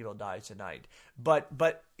screaming "Evil Dies Tonight," but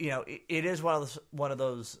it is one of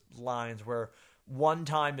those lines where 1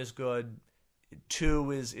 time is good,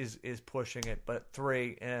 2 is pushing it, but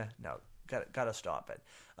 3, no, gotta stop it.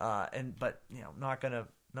 Not gonna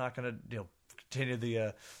continue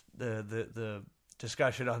the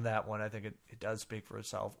discussion on that one. I think it does speak for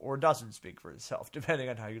itself, or doesn't speak for itself, depending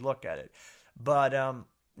on how you look at it. But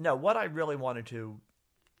no, what I really wanted to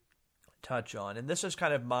touch on, and this is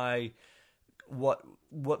kind of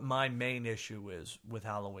what my main issue is with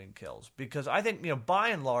Halloween Kills, because I think, by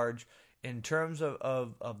and large, in terms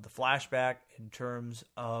of the flashback, in terms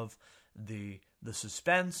of the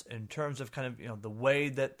suspense, in terms of kind of, the way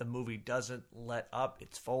that the movie doesn't let up,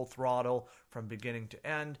 it's full throttle from beginning to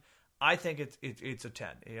end, I think it's a 10,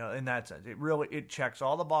 in that sense. It checks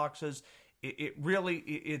all the boxes.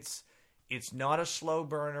 It's not a slow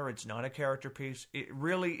burner. It's not a character piece. It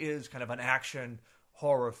really is kind of an action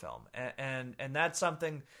horror film. And that's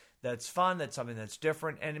something that's fun. That's something that's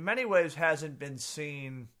different. And in many ways hasn't been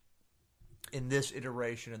seen in this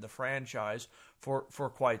iteration of the franchise for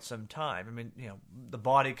quite some time. I mean, the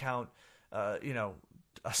body count,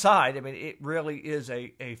 aside, I mean, it really is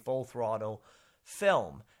a full throttle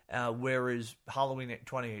film. Whereas Halloween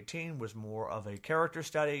 2018 was more of a character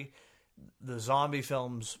study. The zombie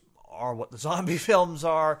films are what the zombie films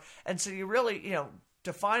are. And so you really,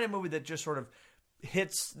 to find a movie that just sort of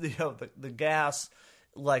hits the gas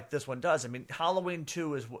like this one does. I mean, Halloween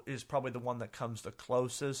 2 is probably the one that comes the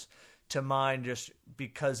closest to mind, just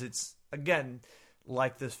because it's, again,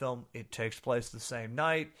 like this film, it takes place the same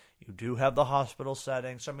night. You do have the hospital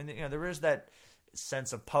setting. So, I mean, there is that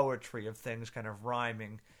sense of poetry of things kind of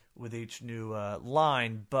rhyming with each new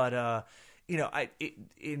line. But,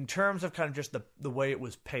 in terms of kind of just the way it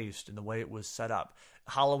was paced and the way it was set up,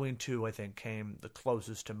 Halloween 2, I think, came the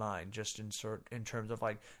closest to mind, just in terms of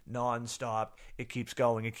like nonstop. It keeps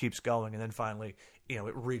going, and then finally,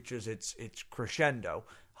 it reaches its crescendo.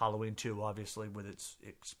 Halloween 2, obviously, with its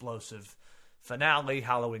explosive finale.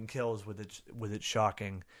 Halloween Kills with its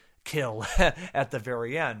shocking kill at the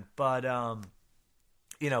very end. But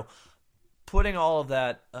putting all of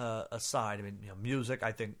that aside, I mean, music.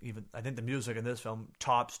 I think the music in this film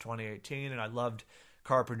tops 2018, and I loved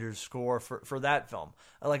Carpenter's score for that film.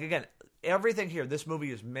 Like, again, everything here. This movie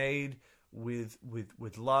is made with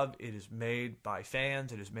love. It is made by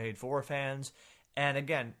fans. It is made for fans. And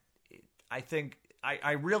again,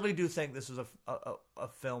 I really do think this is a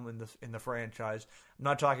film in the franchise. I'm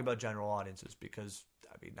not talking about general audiences, because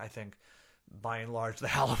I think by and large the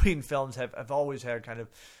Halloween films have always had kind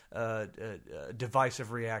of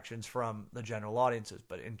divisive reactions from the general audiences.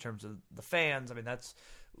 But in terms of the fans, that's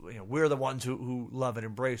we're the ones who love and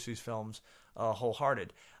embrace these films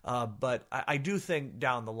wholehearted. But I do think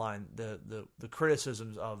down the line the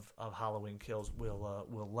criticisms of Halloween Kills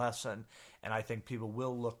will lessen, and I think people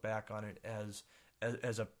will look back on it as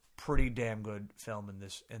a pretty damn good film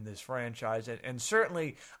in this franchise, and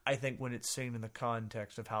certainly I think when it's seen in the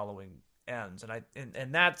context of Halloween Ends,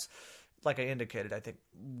 and that's, like I indicated, I think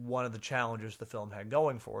one of the challenges the film had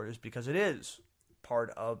going for it is because it is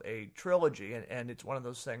part of a trilogy, and it's one of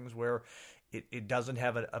those things where it doesn't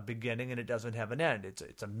have a beginning and it doesn't have an end.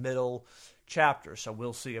 It's a middle chapter. So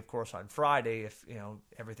we'll see, of course, on Friday if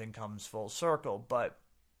everything comes full circle. But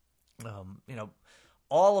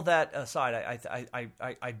all of that aside,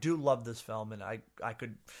 I do love this film, and I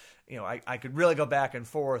could really go back and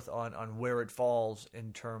forth on where it falls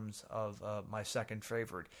in terms of my second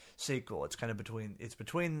favorite sequel. It's kind of between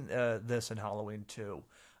this and Halloween 2.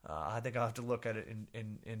 I think I'll have to look at it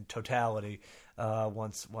in totality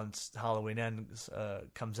once Halloween Ends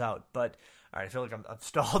comes out. But all right, I feel like I've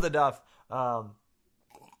stalled enough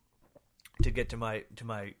to get to my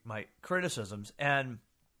criticisms. And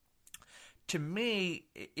to me,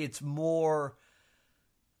 it's more,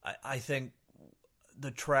 I think, the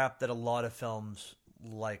trap that a lot of films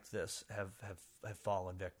like this have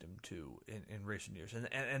fallen victim to in recent years,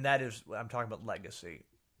 and that is, I'm talking about legacy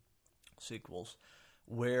sequels,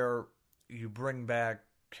 where you bring back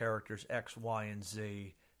characters X, Y, and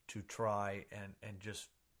Z to try and just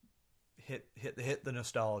hit the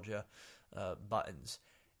nostalgia buttons.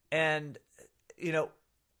 And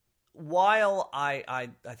while I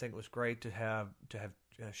think it was great to have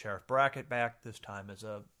Sheriff Brackett back, this time as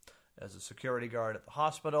a security guard at the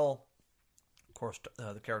hospital. Of course,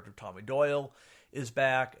 the character of Tommy Doyle is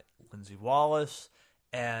back, Lindsay Wallace,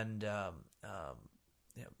 and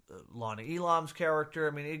Lonnie Elam's character.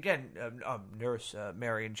 I mean, again, Nurse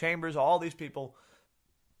Marion Chambers. All these people,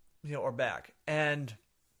 are back, and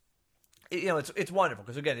it's wonderful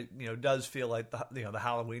because, again, it does feel like the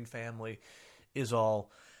Halloween family is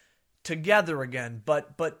all together again.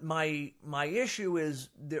 But my issue is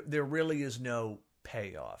there really is no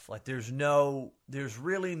payoff. Like, there's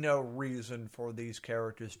really no reason for these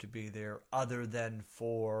characters to be there other than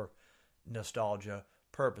for nostalgia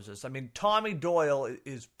purposes. I mean, Tommy Doyle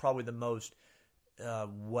is probably the most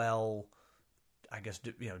I guess,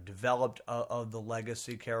 developed of the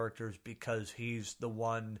legacy characters because he's the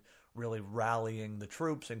one really rallying the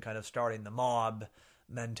troops and kind of starting the mob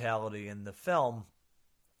mentality in the film.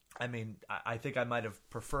 I mean, I think I might have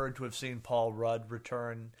preferred to have seen Paul Rudd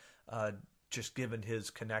return, just given his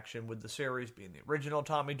connection with the series, being the original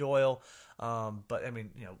Tommy Doyle. But I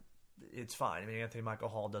mean, it's fine. I mean, Anthony Michael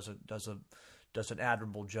Hall does an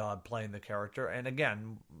admirable job playing the character, and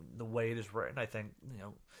again, the way it is written, I think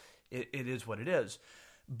it is what it is.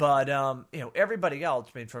 But everybody else,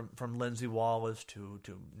 I mean, from Lindsay Wallace to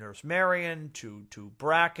Nurse Marion to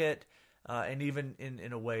Brackett, and even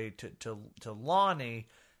in a way to Lonnie,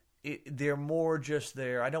 they're more just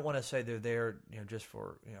there. I don't want to say they're there, just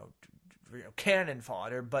for cannon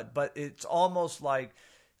fodder, but it's almost like,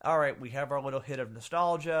 all right, we have our little hit of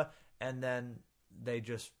nostalgia, and then they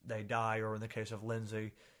die, or in the case of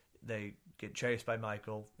Lindsay, they get chased by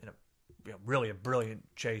Michael. Really a brilliant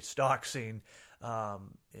chase stock scene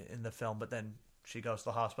in the film, but then she goes to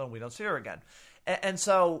the hospital and we don't see her again. And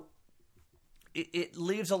so it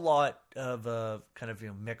leaves a lot of kind of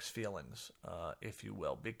mixed feelings, if you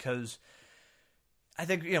will, because I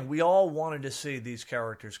think we all wanted to see these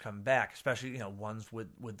characters come back, especially ones with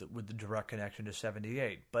the direct connection to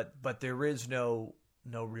 '78. But there is no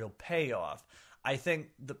real payoff. I think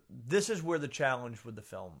this is where the challenge with the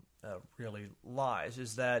film really lies,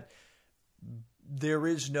 is that there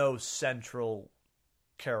is no central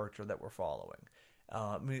character that we're following.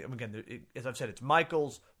 Again, as I've said, it's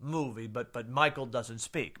Michael's movie, but Michael doesn't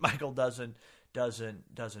speak. Michael doesn't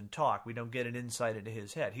talk. We don't get an insight into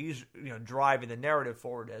his head. He's driving the narrative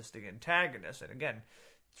forward as the antagonist, and again,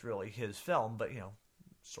 it's really his film. But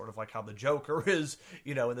sort of like how the Joker is,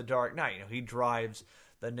 in The Dark Knight. He drives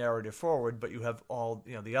the narrative forward, but you have all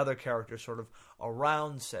the other characters sort of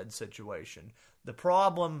around said situation. The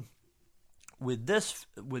problem with this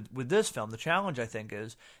film, the challenge, I think,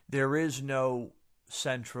 is there is no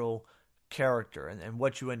central character, and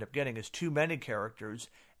what you end up getting is too many characters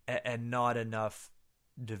and not enough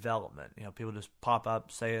development. People just pop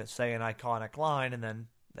up, say an iconic line, and then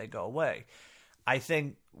they go away. I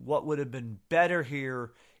think what would have been better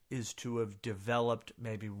here is to have developed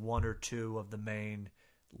maybe one or two of the main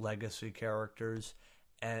legacy characters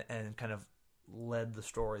and kind of led the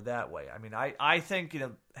story that way. I mean, I think,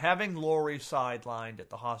 having Laurie sidelined at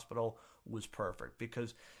the hospital was perfect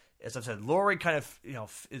because, as I've said, Laurie kind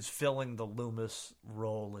of, is filling the Loomis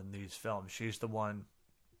role in these films. She's the one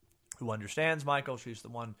who understands Michael. She's the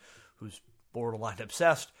one who's borderline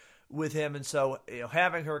obsessed with him. And so,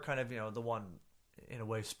 having her kind of, the one, in a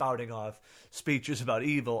way, spouting off speeches about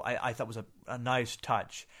evil, I thought was a nice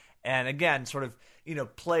touch. And again, sort of,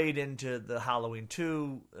 played into the Halloween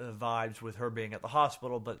 2 vibes with her being at the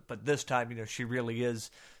hospital, but this time, she really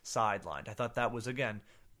is sidelined. I thought that was, again,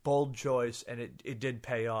 bold choice, and it did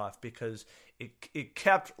pay off because it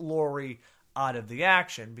kept Laurie out of the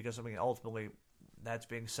action because, ultimately that's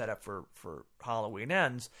being set up for Halloween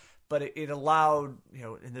Ends, but it allowed,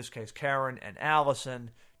 in this case, Karen and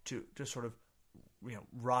Allison to sort of,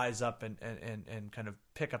 rise up and kind of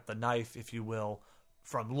pick up the knife, if you will,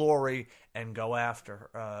 from Laurie and go after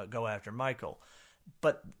Michael.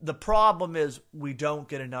 But the problem is we don't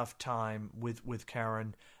get enough time with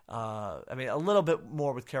Karen. A little bit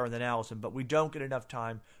more with Karen than Allison, but we don't get enough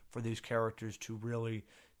time for these characters to really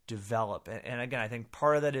develop. And again, I think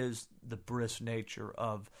part of that is the brisk nature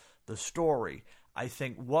of the story. I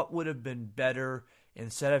think what would have been better,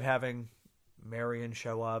 instead of having Marion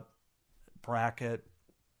show up, Brackett,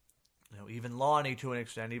 even Lonnie to an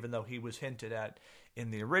extent, even though he was hinted at in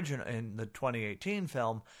the 2018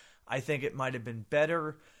 film, I think it might have been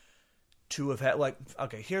better to have had,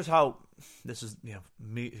 here's how, this is,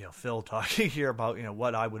 me, Phil talking here about,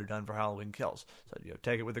 what I would have done for Halloween Kills. So,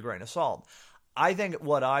 take it with a grain of salt. I think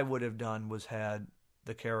what I would have done was had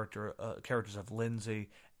the characters of Lindsay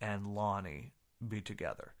and Lonnie be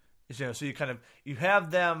together. So you have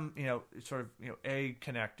them, sort of, A,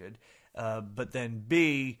 connected, but then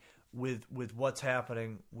B, with what's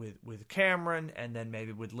happening with Cameron, and then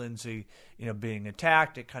maybe with Lindsay, being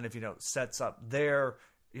attacked, it kind of, sets up their,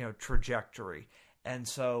 trajectory. And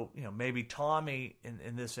so, maybe Tommy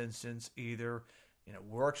in this instance either,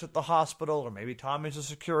 works at the hospital, or maybe Tommy's a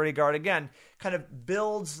security guard. Again, kind of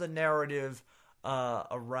builds the narrative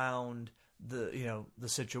around the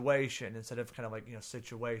situation instead of kind of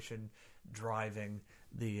situation driving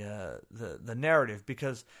the narrative.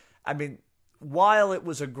 Because, while it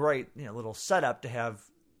was a great little setup to have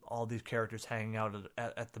all these characters hanging out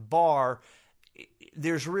at the bar,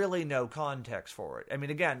 there's really no context for it.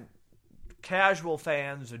 Again, casual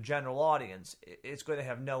fans, a general audience, it's going to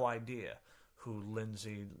have no idea who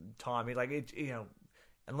Lindsay, Tommy, like it,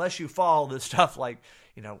 unless you follow this stuff like,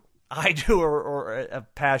 I do, or a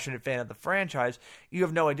passionate fan of the franchise, you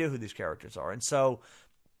have no idea who these characters are. And so,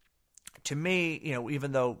 to me,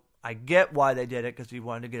 even though I get why they did it, because we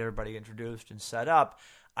wanted to get everybody introduced and set up,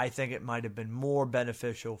 I think it might have been more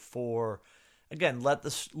beneficial for, again, let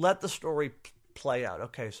the story play out.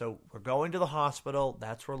 Okay, so we're going to the hospital.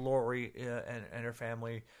 That's where Lori and her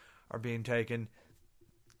family are being taken.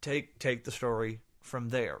 Take the story from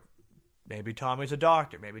there. Maybe Tommy's a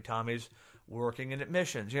doctor. Maybe Tommy's working in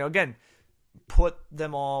admissions. Again, put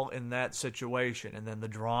them all in that situation, and then the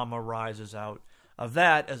drama rises out of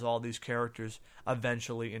that as all these characters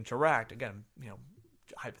eventually interact. Again,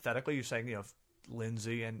 hypothetically, you're saying, if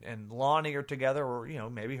Lindsay and Lonnie are together, or,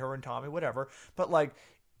 maybe her and Tommy, whatever. But, like,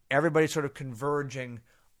 everybody's sort of converging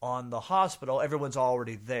on the hospital. Everyone's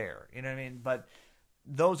already there. You know what I mean? But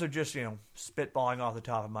those are just, spitballing off the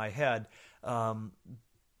top of my head. How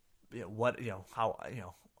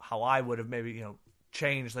I would have maybe,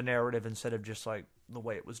 changed the narrative instead of just like the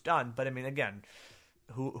way it was done. But I mean, again,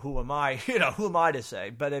 who am I, who am I to say?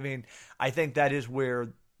 But I mean, I think that is where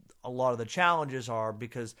a lot of the challenges are,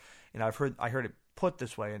 because, I heard it put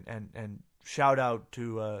this way, and shout out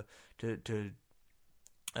to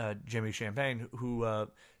Jimmy Champagne, who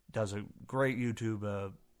does a great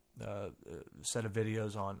YouTube set of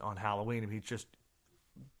videos on Halloween. And he's just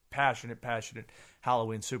passionate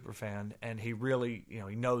Halloween super fan, and he really,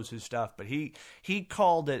 he knows his stuff. But he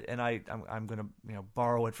called it, and I'm going to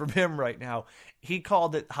borrow it from him right now. He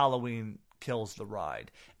called it Halloween Kills the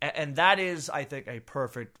Ride, and that is, I think, a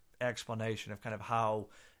perfect explanation of kind of how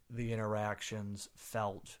the interactions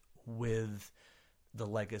felt with the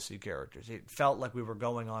legacy characters. It felt like we were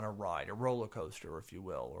going on a ride, a roller coaster, if you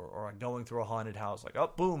will, or going through a haunted house. Like,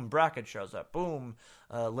 oh, boom, Brackett shows up. Boom,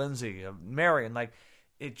 Lindsay, Marion. Like,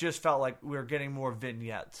 it just felt like we were getting more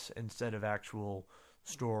vignettes instead of actual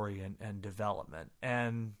story and development.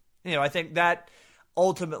 And, I think that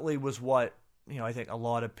ultimately was what, I think a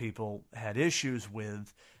lot of people had issues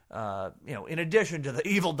with, in addition to the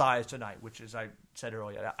evil dies tonight, which, as I said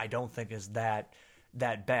earlier, I don't think is that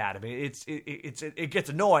bad. I mean, it gets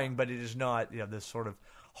annoying, but it is not, this sort of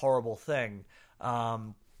horrible thing.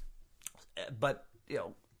 But,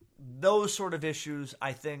 those sort of issues,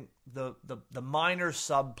 I think the minor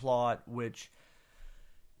subplot, which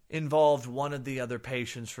involved one of the other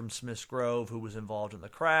patients from Smith's Grove who was involved in the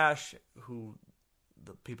crash, who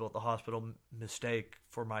the people at the hospital mistake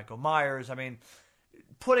for Michael Myers. I mean,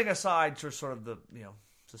 putting aside sort of the,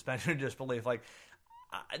 suspension of disbelief, like,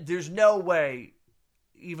 there's no way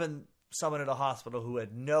even someone at a hospital who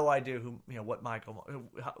had no idea what Michael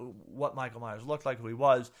Myers looked like, who he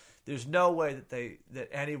was, there's no way that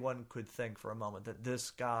anyone could think for a moment that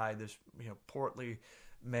this guy, this portly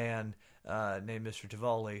man named Mr.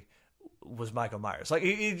 Tivoli, was Michael Myers. Like,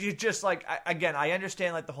 you just, like, again, I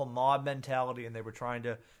understand, like, the whole mob mentality, and they were trying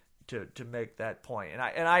to make that point,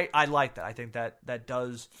 and I like that. I think that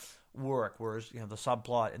does work. Whereas the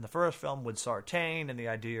subplot in the first film with Sartain and the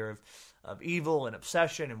idea of evil and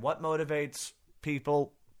obsession and what motivates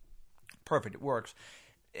people, perfect, it works.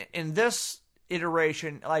 In this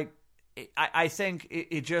iteration, like, I think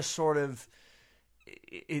it just sort of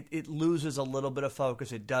it loses a little bit of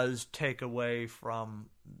focus. It does take away from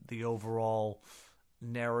the overall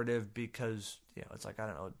narrative, because it's like, I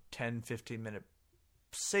don't know, 10-15 minute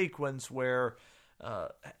sequence where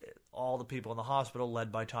all the people in the hospital,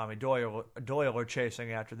 led by Tommy Doyle, are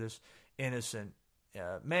chasing after this innocent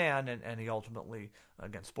man, and he ultimately,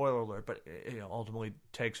 again, spoiler alert, but ultimately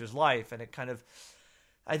takes his life. And it kind of,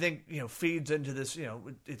 I think, feeds into this,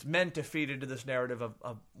 it's meant to feed into this narrative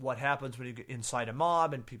of what happens when you get inside a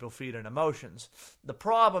mob and people feed on emotions. The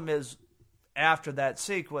problem is, after that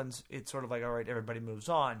sequence, it's sort of like, all right, everybody moves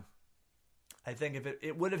on. I think if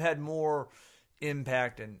it would have had more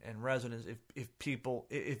impact and resonance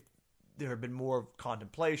if there had been more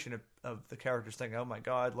contemplation of the characters thinking, oh my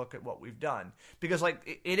God, look at what we've done. Because,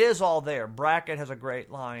 like, it is all there. Brackett has a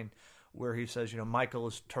great line where he says, Michael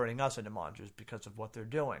is turning us into monsters because of what they're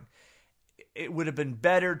doing. It would have been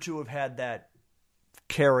better to have had that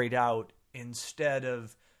carried out instead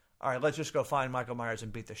of, all right, let's just go find Michael Myers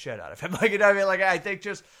and beat the shit out of him. Like, I mean, like, I think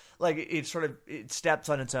just, like, it steps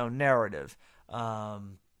on its own narrative.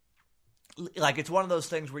 Like, it's one of those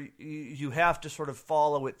things where you have to sort of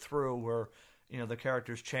follow it through, where, the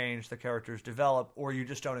characters change, the characters develop, or you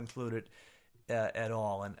just don't include it at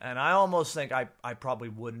all. And I almost think I probably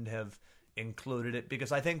wouldn't have included it,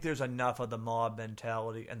 because I think there's enough of the mob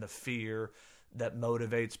mentality and the fear that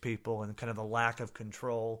motivates people, and kind of the lack of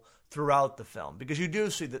control throughout the film, because you do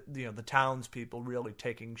see the the townspeople really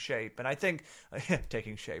taking shape, and I think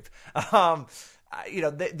taking shape.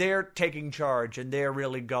 They're taking charge, and they're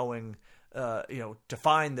really going. To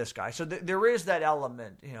find this guy. So there is that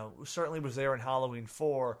element, certainly was there in Halloween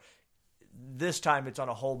 4. This time it's on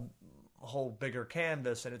a whole bigger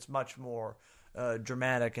canvas, and it's much more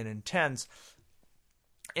dramatic and intense.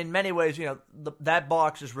 In many ways, that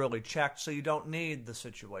box is really checked, so you don't need the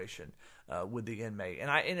situation with the inmate.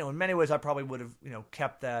 And in many ways, I probably would have,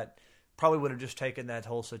 kept that, probably would have just taken that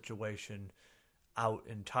whole situation out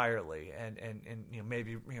entirely, and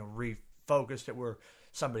maybe refocused it where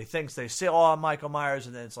somebody thinks they see, Michael Myers,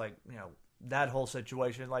 and then it's like, that whole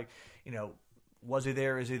situation, like, was he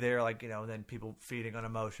there? Is he there? Like, then people feeding on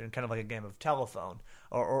emotion, kind of like a game of telephone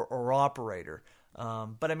or operator.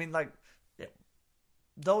 But I mean, like,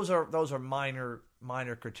 those are minor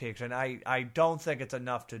critiques, and I don't think it's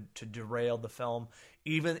enough to derail the film.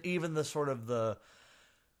 Even the sort of the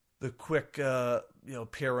quick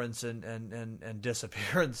appearance and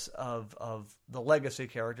disappearance of the legacy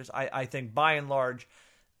characters. I think by and large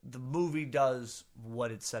the movie does what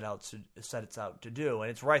it set it's out to do, and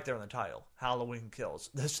it's right there in the title: Halloween Kills.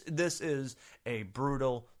 This is a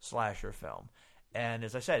brutal slasher film, and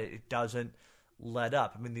as I said, it doesn't let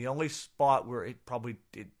up. I mean, the only spot where it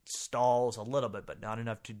stalls a little bit, but not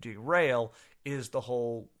enough to derail, is the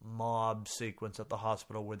whole mob sequence at the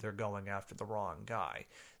hospital where they're going after the wrong guy.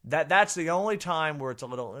 That's the only time where it's a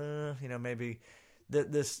little, maybe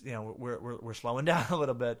this, we're slowing down a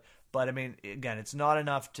little bit. But I mean, again, it's not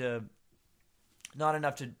enough to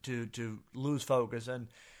lose focus. And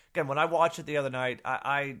again, when I watched it the other night,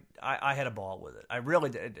 I had a ball with it. I really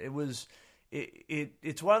did.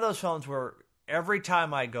 It's one of those films where every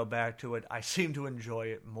time I go back to it, I seem to enjoy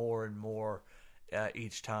it more and more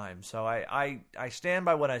each time. So I stand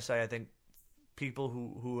by what I say. I think people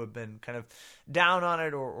who have been kind of down on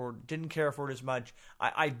it or didn't care for it as much,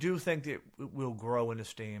 I do think that it will grow in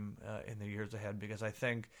esteem in the years ahead, because I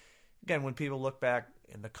think, again, when people look back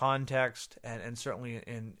in the context and certainly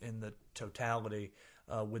in the totality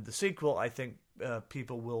with the sequel, I think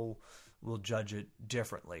people will judge it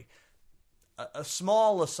differently. A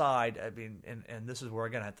small aside, I mean, and this is where,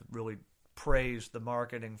 again, I have to really praise the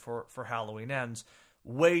marketing for Halloween Ends.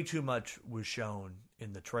 Way too much was shown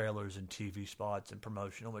in the trailers and TV spots and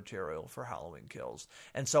promotional material for Halloween Kills.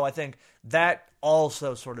 And so I think that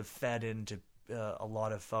also sort of fed into a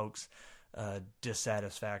lot of folks'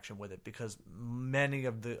 dissatisfaction with it, because many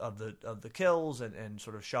of the kills and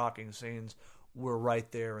sort of shocking scenes were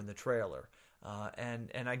right there in the trailer.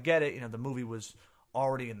 And I get it, the movie was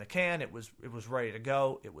already in the can. It was ready to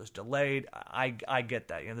go. It was delayed. I get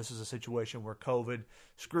that. This is a situation where COVID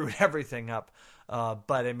screwed everything up.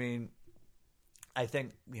 But I mean, I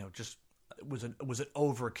think just it was an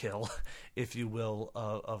overkill, if you will,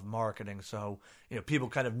 of marketing. So people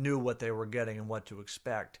kind of knew what they were getting and what to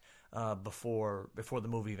expect before the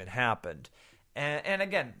movie even happened. And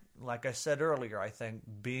again, like I said earlier, I think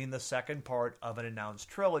being the second part of an announced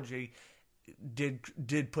trilogy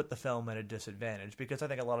did put the film at a disadvantage, because I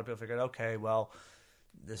think a lot of people figured, okay, well,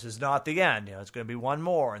 this is not the end. It's going to be one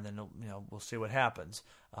more, and then we'll see what happens.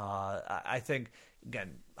 I think,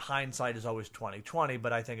 again, hindsight is always 20/20,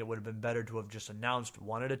 but I think it would have been better to have just announced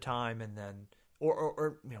one at a time, and then,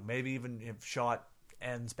 or maybe even shot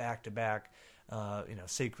ends back to back.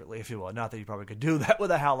 Secretly, if you will. Not that you probably could do that with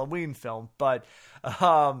a Halloween film, but,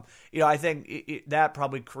 I think that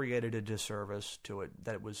probably created a disservice to it,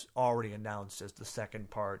 that it was already announced as the second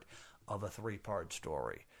part of a 3-part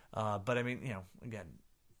story. But I mean, again,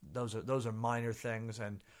 those are minor things,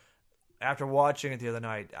 and after watching it the other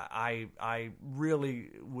night, I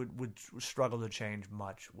really would struggle to change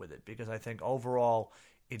much with it, because I think overall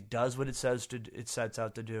it does what it sets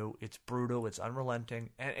out to do. It's brutal. It's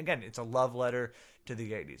unrelenting. And again, it's a love letter to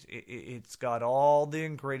the 80s. It's got all the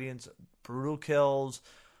ingredients: brutal kills,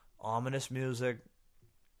 ominous music,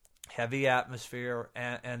 heavy atmosphere,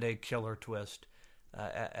 and a killer twist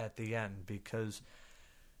at the end. Because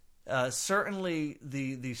certainly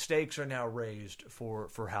the stakes are now raised for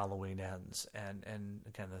Halloween Ends. And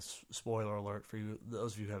again, this spoiler alert for you,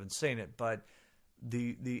 those of you who haven't seen it, but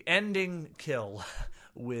the ending kill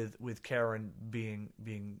with Karen being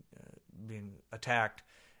attacked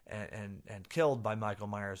and killed by Michael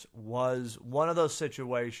Myers was one of those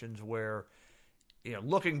situations where,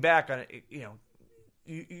 looking back on it,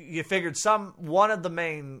 you figured one of the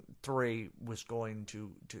main three was going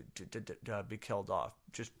to be killed off,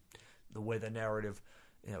 just the way the narrative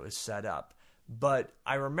is set up. But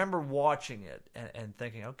I remember watching it and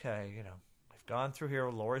thinking, okay, gone through here.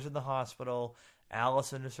 Laurie's in the hospital.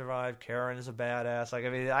 Allison has survived. Karen is a badass. Like, I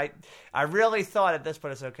mean, I really thought at this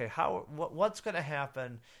point, it's okay. What's going to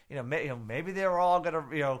happen? Maybe they're all going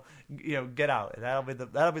to, get out.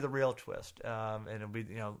 That'll be the real twist. And it'll be,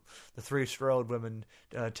 the three Strode women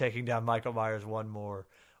taking down Michael Myers one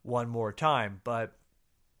more time. But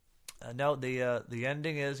no, the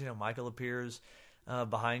ending is, Michael appears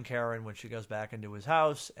behind Karen when she goes back into his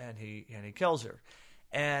house, and he kills her.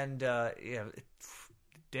 And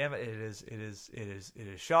damn it, it is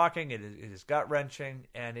shocking. It is gut wrenching,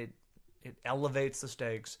 and it elevates the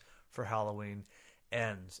stakes for Halloween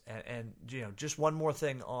Ends. And just one more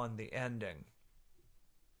thing on the ending.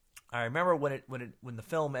 I remember when the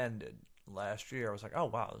film ended last year, I was like, oh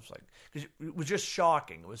wow, because it was just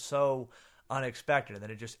shocking. It was so unexpected, and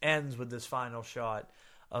then it just ends with this final shot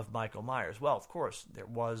of Michael Myers. Well, of course, there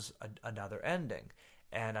was another ending,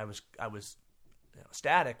 and I was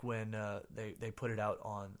ecstatic when they put it out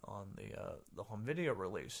on the home video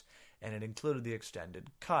release, and it included the extended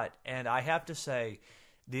cut. And I have to say,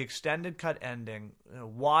 the extended cut ending,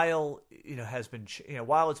 while it's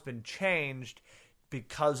been changed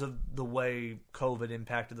because of the way COVID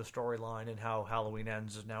impacted the storyline and how Halloween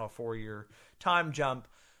Ends is now a 4-year time jump.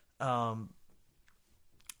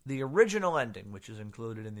 The original ending, which is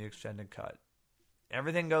included in the extended cut,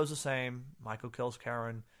 everything goes the same. Michael kills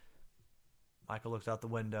Karen. Michael looks out the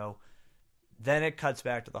window. Then it cuts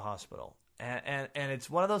back to the hospital. And it's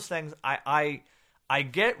one of those things, I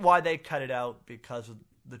get why they cut it out because of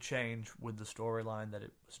the change with the storyline, that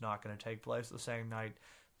it was not going to take place the same night,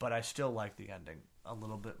 but I still like the ending a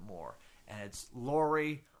little bit more. And it's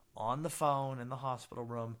Laurie on the phone in the hospital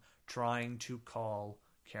room trying to call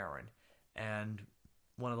Karen. And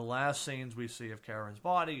one of the last scenes we see of Karen's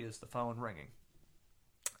body is the phone ringing.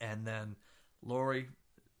 And then Laurie,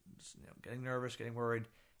 getting nervous, getting worried,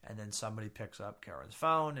 and then somebody picks up Karen's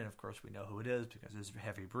phone, and of course we know who it is because there's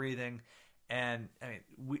heavy breathing. And I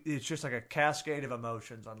mean, it's just like a cascade of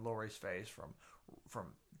emotions on Laurie's face, from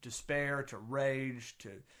despair to rage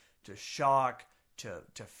to shock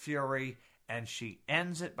to fury, and she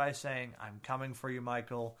ends it by saying, "I'm coming for you,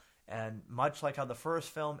 Michael." And much like how the first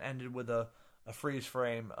film ended with a freeze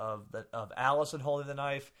frame of Allison holding the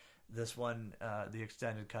knife, this one, the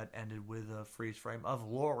extended cut, ended with a freeze frame of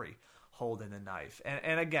Laurie holding the knife.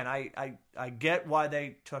 And again, I get why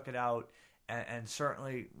they took it out, and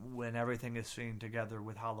certainly when everything is seen together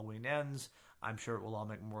with Halloween Ends, I'm sure it will all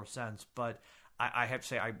make more sense. But I have to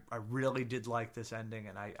say, I really did like this ending,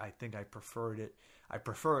 and I think I preferred it. I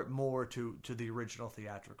prefer it more to the original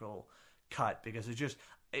theatrical cut, because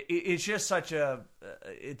it's just such a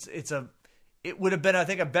it would have been, I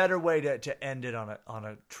think, a better way to end it on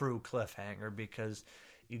a true cliffhanger, because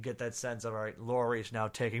you get that sense of, all right, Laurie's now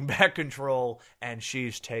taking back control, and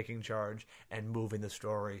she's taking charge and moving the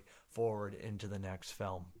story forward into the next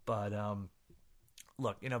film. But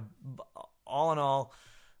look, all in all,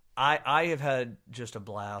 I have had just a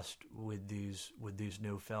blast with these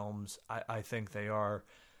new films. I think they are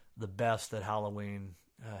the best that Halloween,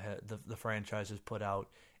 the franchise, has put out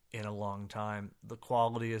in a long time. The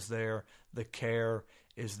quality is there. The care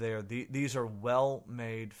is there. These are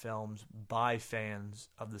well-made films by fans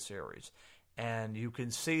of the series. And you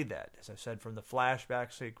can see that, as I said, from the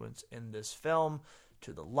flashback sequence in this film,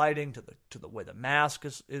 to the lighting, to the way the mask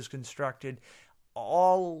is constructed.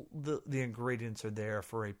 All the ingredients are there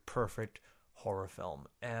for a perfect horror film.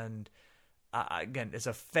 And again, as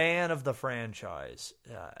a fan of the franchise,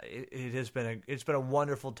 it's been a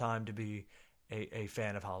wonderful time to be a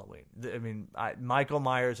fan of Halloween. I mean, Michael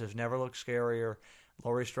Myers has never looked scarier.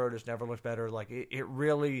 Laurie Strode has never looked better. Like, it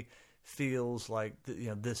really feels like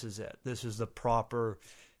this is it. This is the proper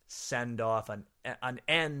send off, an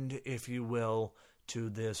end, if you will, to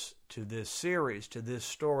this series, to this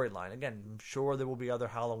storyline. Again, I'm sure there will be other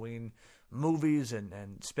Halloween movies and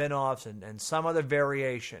spin-offs and some other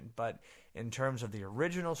variation, but in terms of the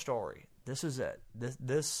original story, this is it.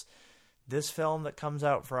 This film that comes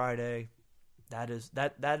out Friday, that is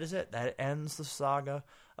it. That ends the saga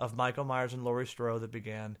of Michael Myers and Laurie Strode that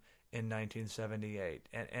began in 1978.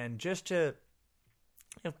 And just to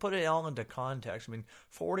put it all into context, I mean,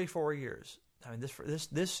 44 years. I mean,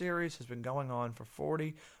 this series has been going on for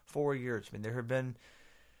 44 years. I mean, there have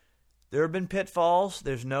been pitfalls.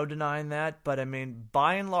 There's no denying that. But I mean,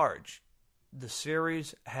 by and large, the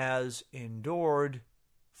series has endured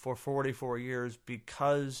for 44 years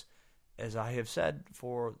because, as I have said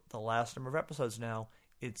for the last number of episodes now,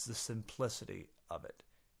 it's the simplicity of it.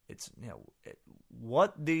 It's,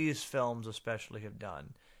 what these films especially have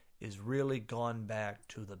done is really gone back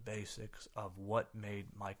to the basics of what made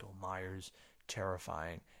Michael Myers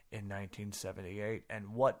terrifying in 1978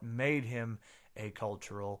 and what made him a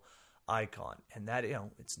cultural icon. And that,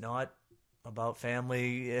 it's not about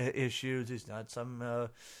family issues. He's not some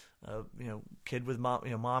kid with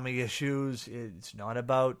mommy issues. It's not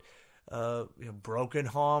about broken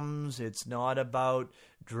homes. It's not about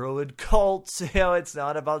druid cults. It's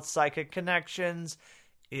not about psychic connections.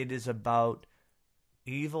 It is about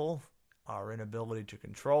evil, our inability to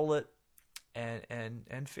control it,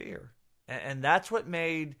 and fear. And that's what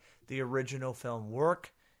made the original film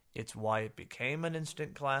work. It's why it became an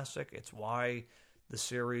instant classic. It's why the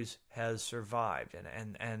series has survived.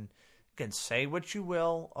 And again, say what you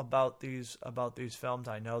will about these films.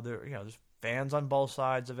 I know there's fans on both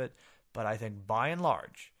sides of it, but I think by and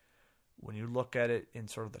large, when you look at it in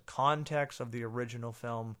sort of the context of the original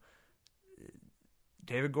film,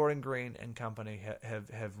 David Gordon Green and company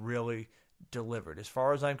have really delivered. As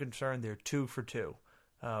far as I'm concerned, they're 2 for 2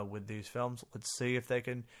 with these films. Let's see if they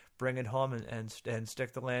can bring it home and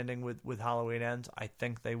stick the landing with Halloween Ends. I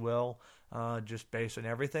think they will, just based on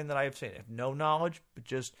everything that I have seen. I have no knowledge, but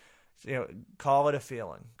just call it a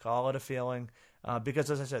feeling. Call it a feeling,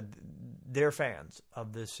 because as I said, they're fans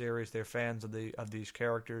of this series. They're fans of these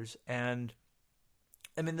characters, and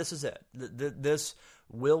I mean, this is it. This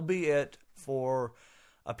will be it for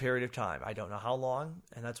a period of time. I don't know how long,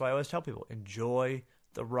 and that's why I always tell people, enjoy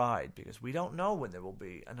the ride, because we don't know when there will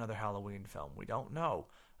be another Halloween film. We don't know.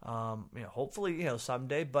 Hopefully,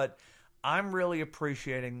 someday, but I'm really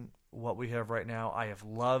appreciating what we have right now. I have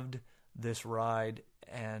loved this ride,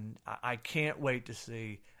 and I can't wait to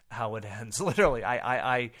see how it ends. Literally,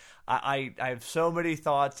 I have so many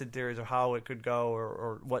thoughts and theories of how it could go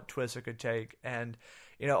or what twists it could take, and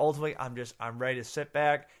ultimately, I'm ready to sit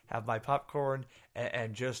back, have my popcorn,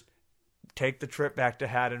 and just take the trip back to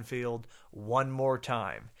Haddonfield one more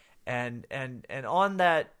time. And on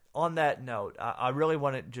that note, I really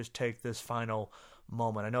want to just take this final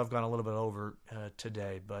moment. I know I've gone a little bit over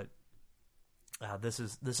today, but this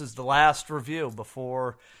is the last review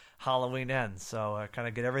before Halloween Ends. So I kind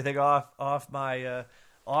of get everything off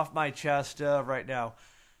my chest right now.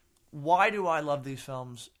 Why do I love these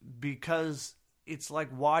films? Because it's like,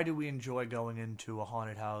 why do we enjoy going into a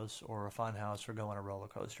haunted house or a fun house or go on a roller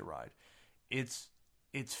coaster ride? It's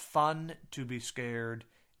fun to be scared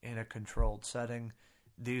in a controlled setting.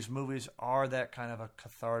 These movies are that kind of a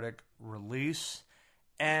cathartic release.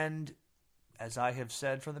 And as I have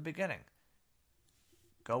said from the beginning,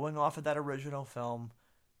 going off of that original film,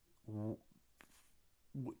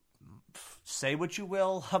 say what you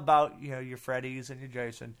will about your Freddys and your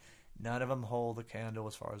Jason, none of them hold a candle,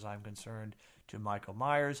 as far as I'm concerned, to Michael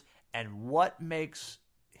Myers. And what makes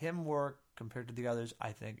him work compared to the others,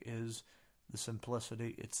 I think, is the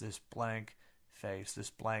simplicity. It's this blank face, this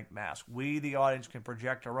blank mask. We, the audience, can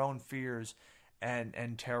project our own fears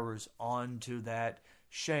and terrors onto that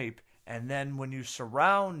shape. And then when you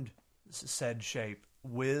surround said shape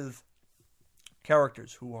with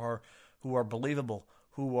characters who are believable,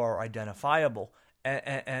 who are identifiable,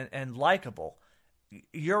 and likable,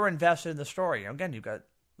 you're invested in the story. Again,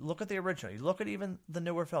 look at the original. You look at even the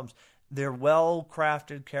newer films. They're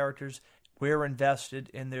well-crafted characters. We're invested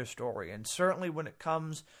in their story. And certainly when it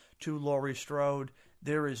comes to Laurie Strode,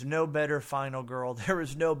 there is no better final girl. There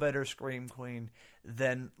is no better scream queen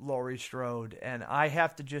than Laurie Strode. And I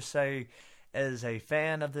have to just say, as a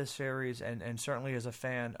fan of this series, and certainly as a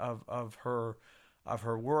fan of her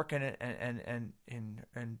work in it, and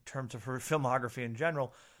in terms of her filmography in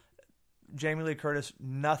general, Jamie Lee Curtis,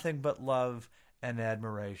 nothing but love and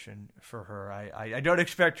admiration for her. I don't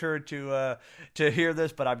expect her to hear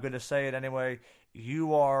this, but I'm going to say it anyway.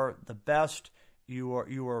 You are the best. You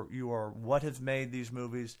are what has made these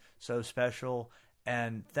movies so special,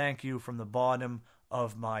 and thank you from the bottom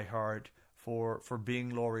of my heart for being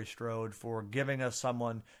Laurie Strode, for giving us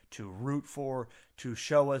someone to root for, to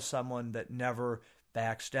show us someone that never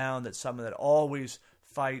backs down, that's someone that always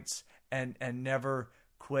fights and never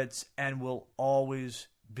quits, and will always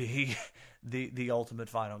be the ultimate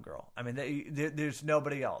final girl. I mean, there's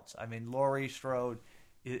nobody else. I mean, Laurie Strode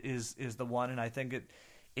is the one, and I think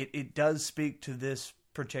it does speak to this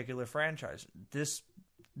particular franchise.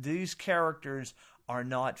 These characters are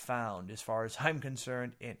not found, as far as I'm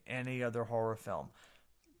concerned, in any other horror film.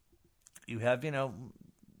 You have,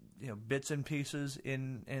 bits and pieces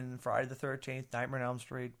in Friday the 13th, Nightmare on Elm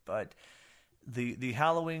Street, but the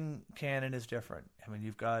Halloween canon is different. I mean,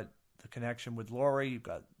 you've got the connection with Laurie, you've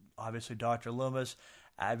got obviously Dr. Loomis.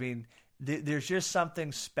 I mean, there's just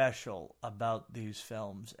something special about these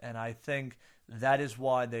films, and I think that is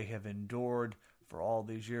why they have endured for all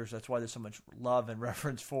these years. That's why there's so much love and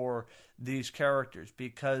reverence for these characters,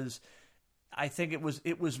 because I think it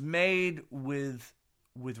was made with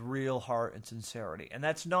real heart and sincerity, and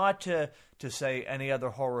that's not to say any other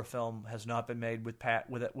horror film has not been made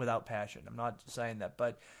without passion. I'm not saying that,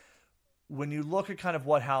 but when you look at kind of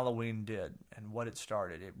what Halloween did and what it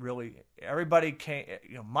started, it really, everybody came,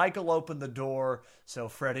 Michael opened the door so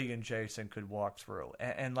Freddy and Jason could walk through.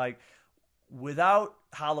 And like, without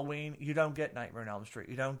Halloween, you don't get Nightmare on Elm Street.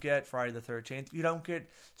 You don't get Friday the 13th. You don't get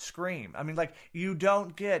Scream. I mean, like, you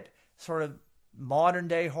don't get sort of modern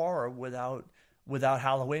day horror without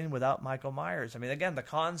Halloween, without Michael Myers. I mean, again, the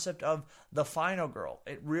concept of the final girl,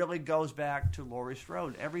 it really goes back to Laurie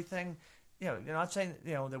Strode. Everything, you're not saying,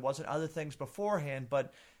 there wasn't other things beforehand,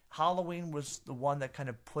 but Halloween was the one that kind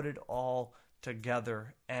of put it all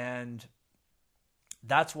together, and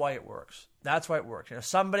that's why it works. That's why it works.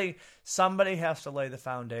 Somebody has to lay the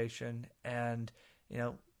foundation, and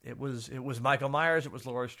it was Michael Myers, it was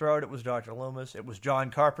Laurie Strode, it was Dr. Loomis, it was John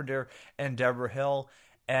Carpenter and Deborah Hill,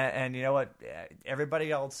 and you know what?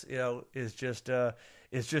 Everybody else, is just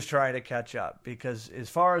trying to catch up, because as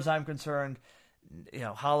far as I'm concerned,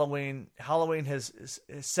 Halloween has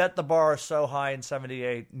set the bar so high in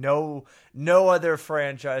 '78. No other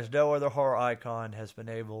franchise, no other horror icon has been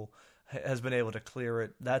able to clear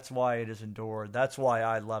it. That's why it has endured. That's why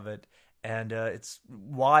I love it. And it's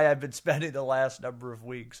why I've been spending the last number of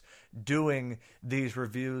weeks doing these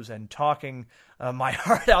reviews and talking my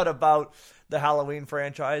heart out about the Halloween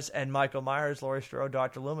franchise and Michael Myers, Laurie Strode,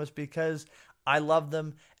 Dr. Loomis, because I love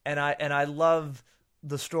them, and I love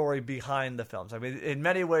the story behind the films. I mean, in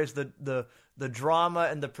many ways, the drama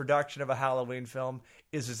and the production of a Halloween film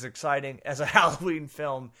is as exciting as a Halloween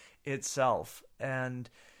film itself. And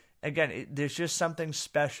again, there's just something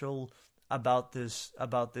special about this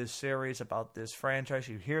series, about this franchise.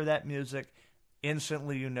 You hear that music,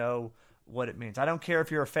 instantly you know what it means. I don't care if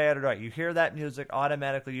you're a fan or not. You hear that music,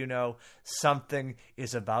 automatically you know something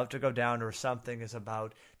is about to go down, or something is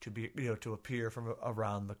about to be to appear from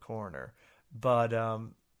around the corner. But all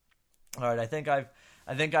right, I think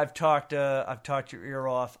I've talked your ear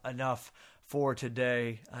off enough for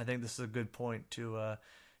today. I think this is a good point to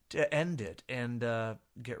end it and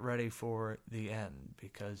get ready for the end,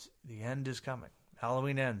 because the end is coming.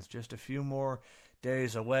 Halloween ends just a few more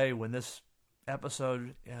days away. When this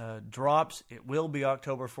episode drops, it will be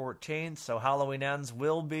October 14th, so Halloween Ends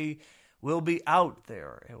will be out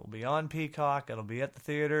there. It will be on Peacock. It'll be at the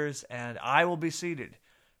theaters, and I will be seated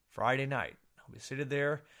Friday night. I'll be seated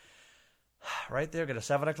there, right there. Got a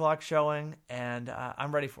 7:00 showing, and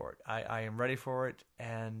I'm ready for it. I am ready for it,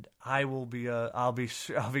 and I will be. I'll be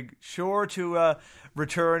sure to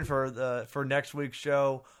return for next week's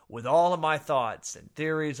show with all of my thoughts and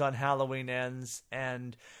theories on Halloween Ends,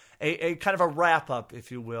 and a kind of a wrap up,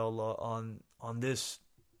 if you will, on this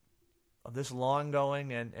long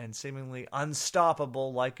going and seemingly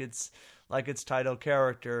unstoppable, like its title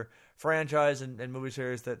character, franchise and movie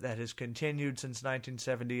series that has continued since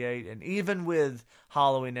 1978. And even with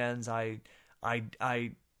Halloween Ends, I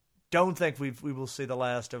don't think we will see the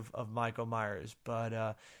last of Michael Myers.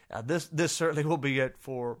 But this certainly will be it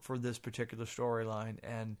for this particular storyline.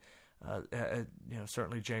 And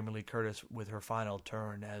certainly Jamie Lee Curtis with her final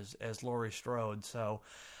turn as Laurie Strode. So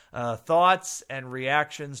thoughts and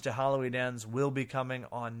reactions to Halloween Ends will be coming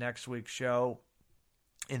on next week's show.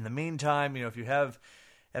 In the meantime, if you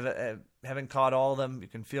haven't caught all of them, you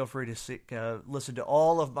can feel free to listen to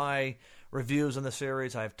all of my reviews on the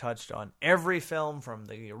series. I've touched on every film, from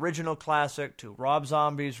the original classic to Rob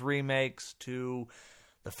Zombie's remakes to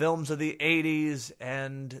the films of the 80s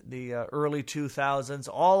and the early 2000s,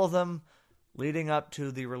 all of them leading up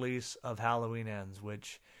to the release of Halloween Ends,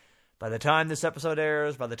 which by the time this episode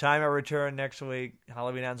airs, by the time I return next week,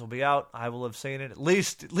 Halloween Ends will be out. I will have seen it at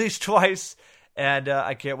least twice. And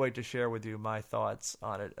I can't wait to share with you my thoughts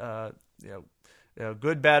on it.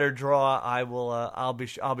 Good, bad, or draw. I'll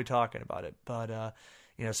be talking about it. But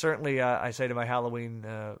certainly I say to my Halloween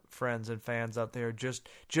friends and fans out there, just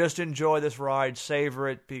enjoy this ride, savor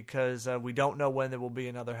it, because we don't know when there will be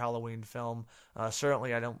another Halloween film.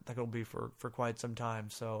 Certainly, I don't think it'll be for quite some time.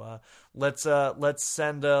 So let's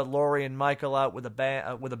send Laurie and Michael out with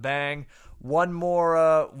a bang. One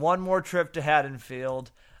more trip to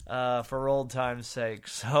Haddonfield. For old time's sake.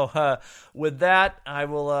 So with that,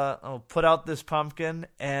 I'll put out this pumpkin,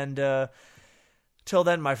 and till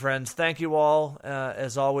then, my friends, thank you all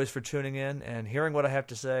as always for tuning in and hearing what I have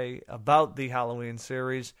to say about the Halloween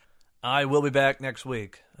series. I will be back next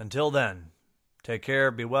week. Until then, take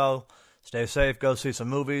care, be well, stay safe, go see some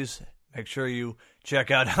movies, make sure you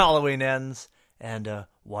check out Halloween Ends, and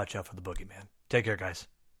watch out for the boogeyman. Take care, guys.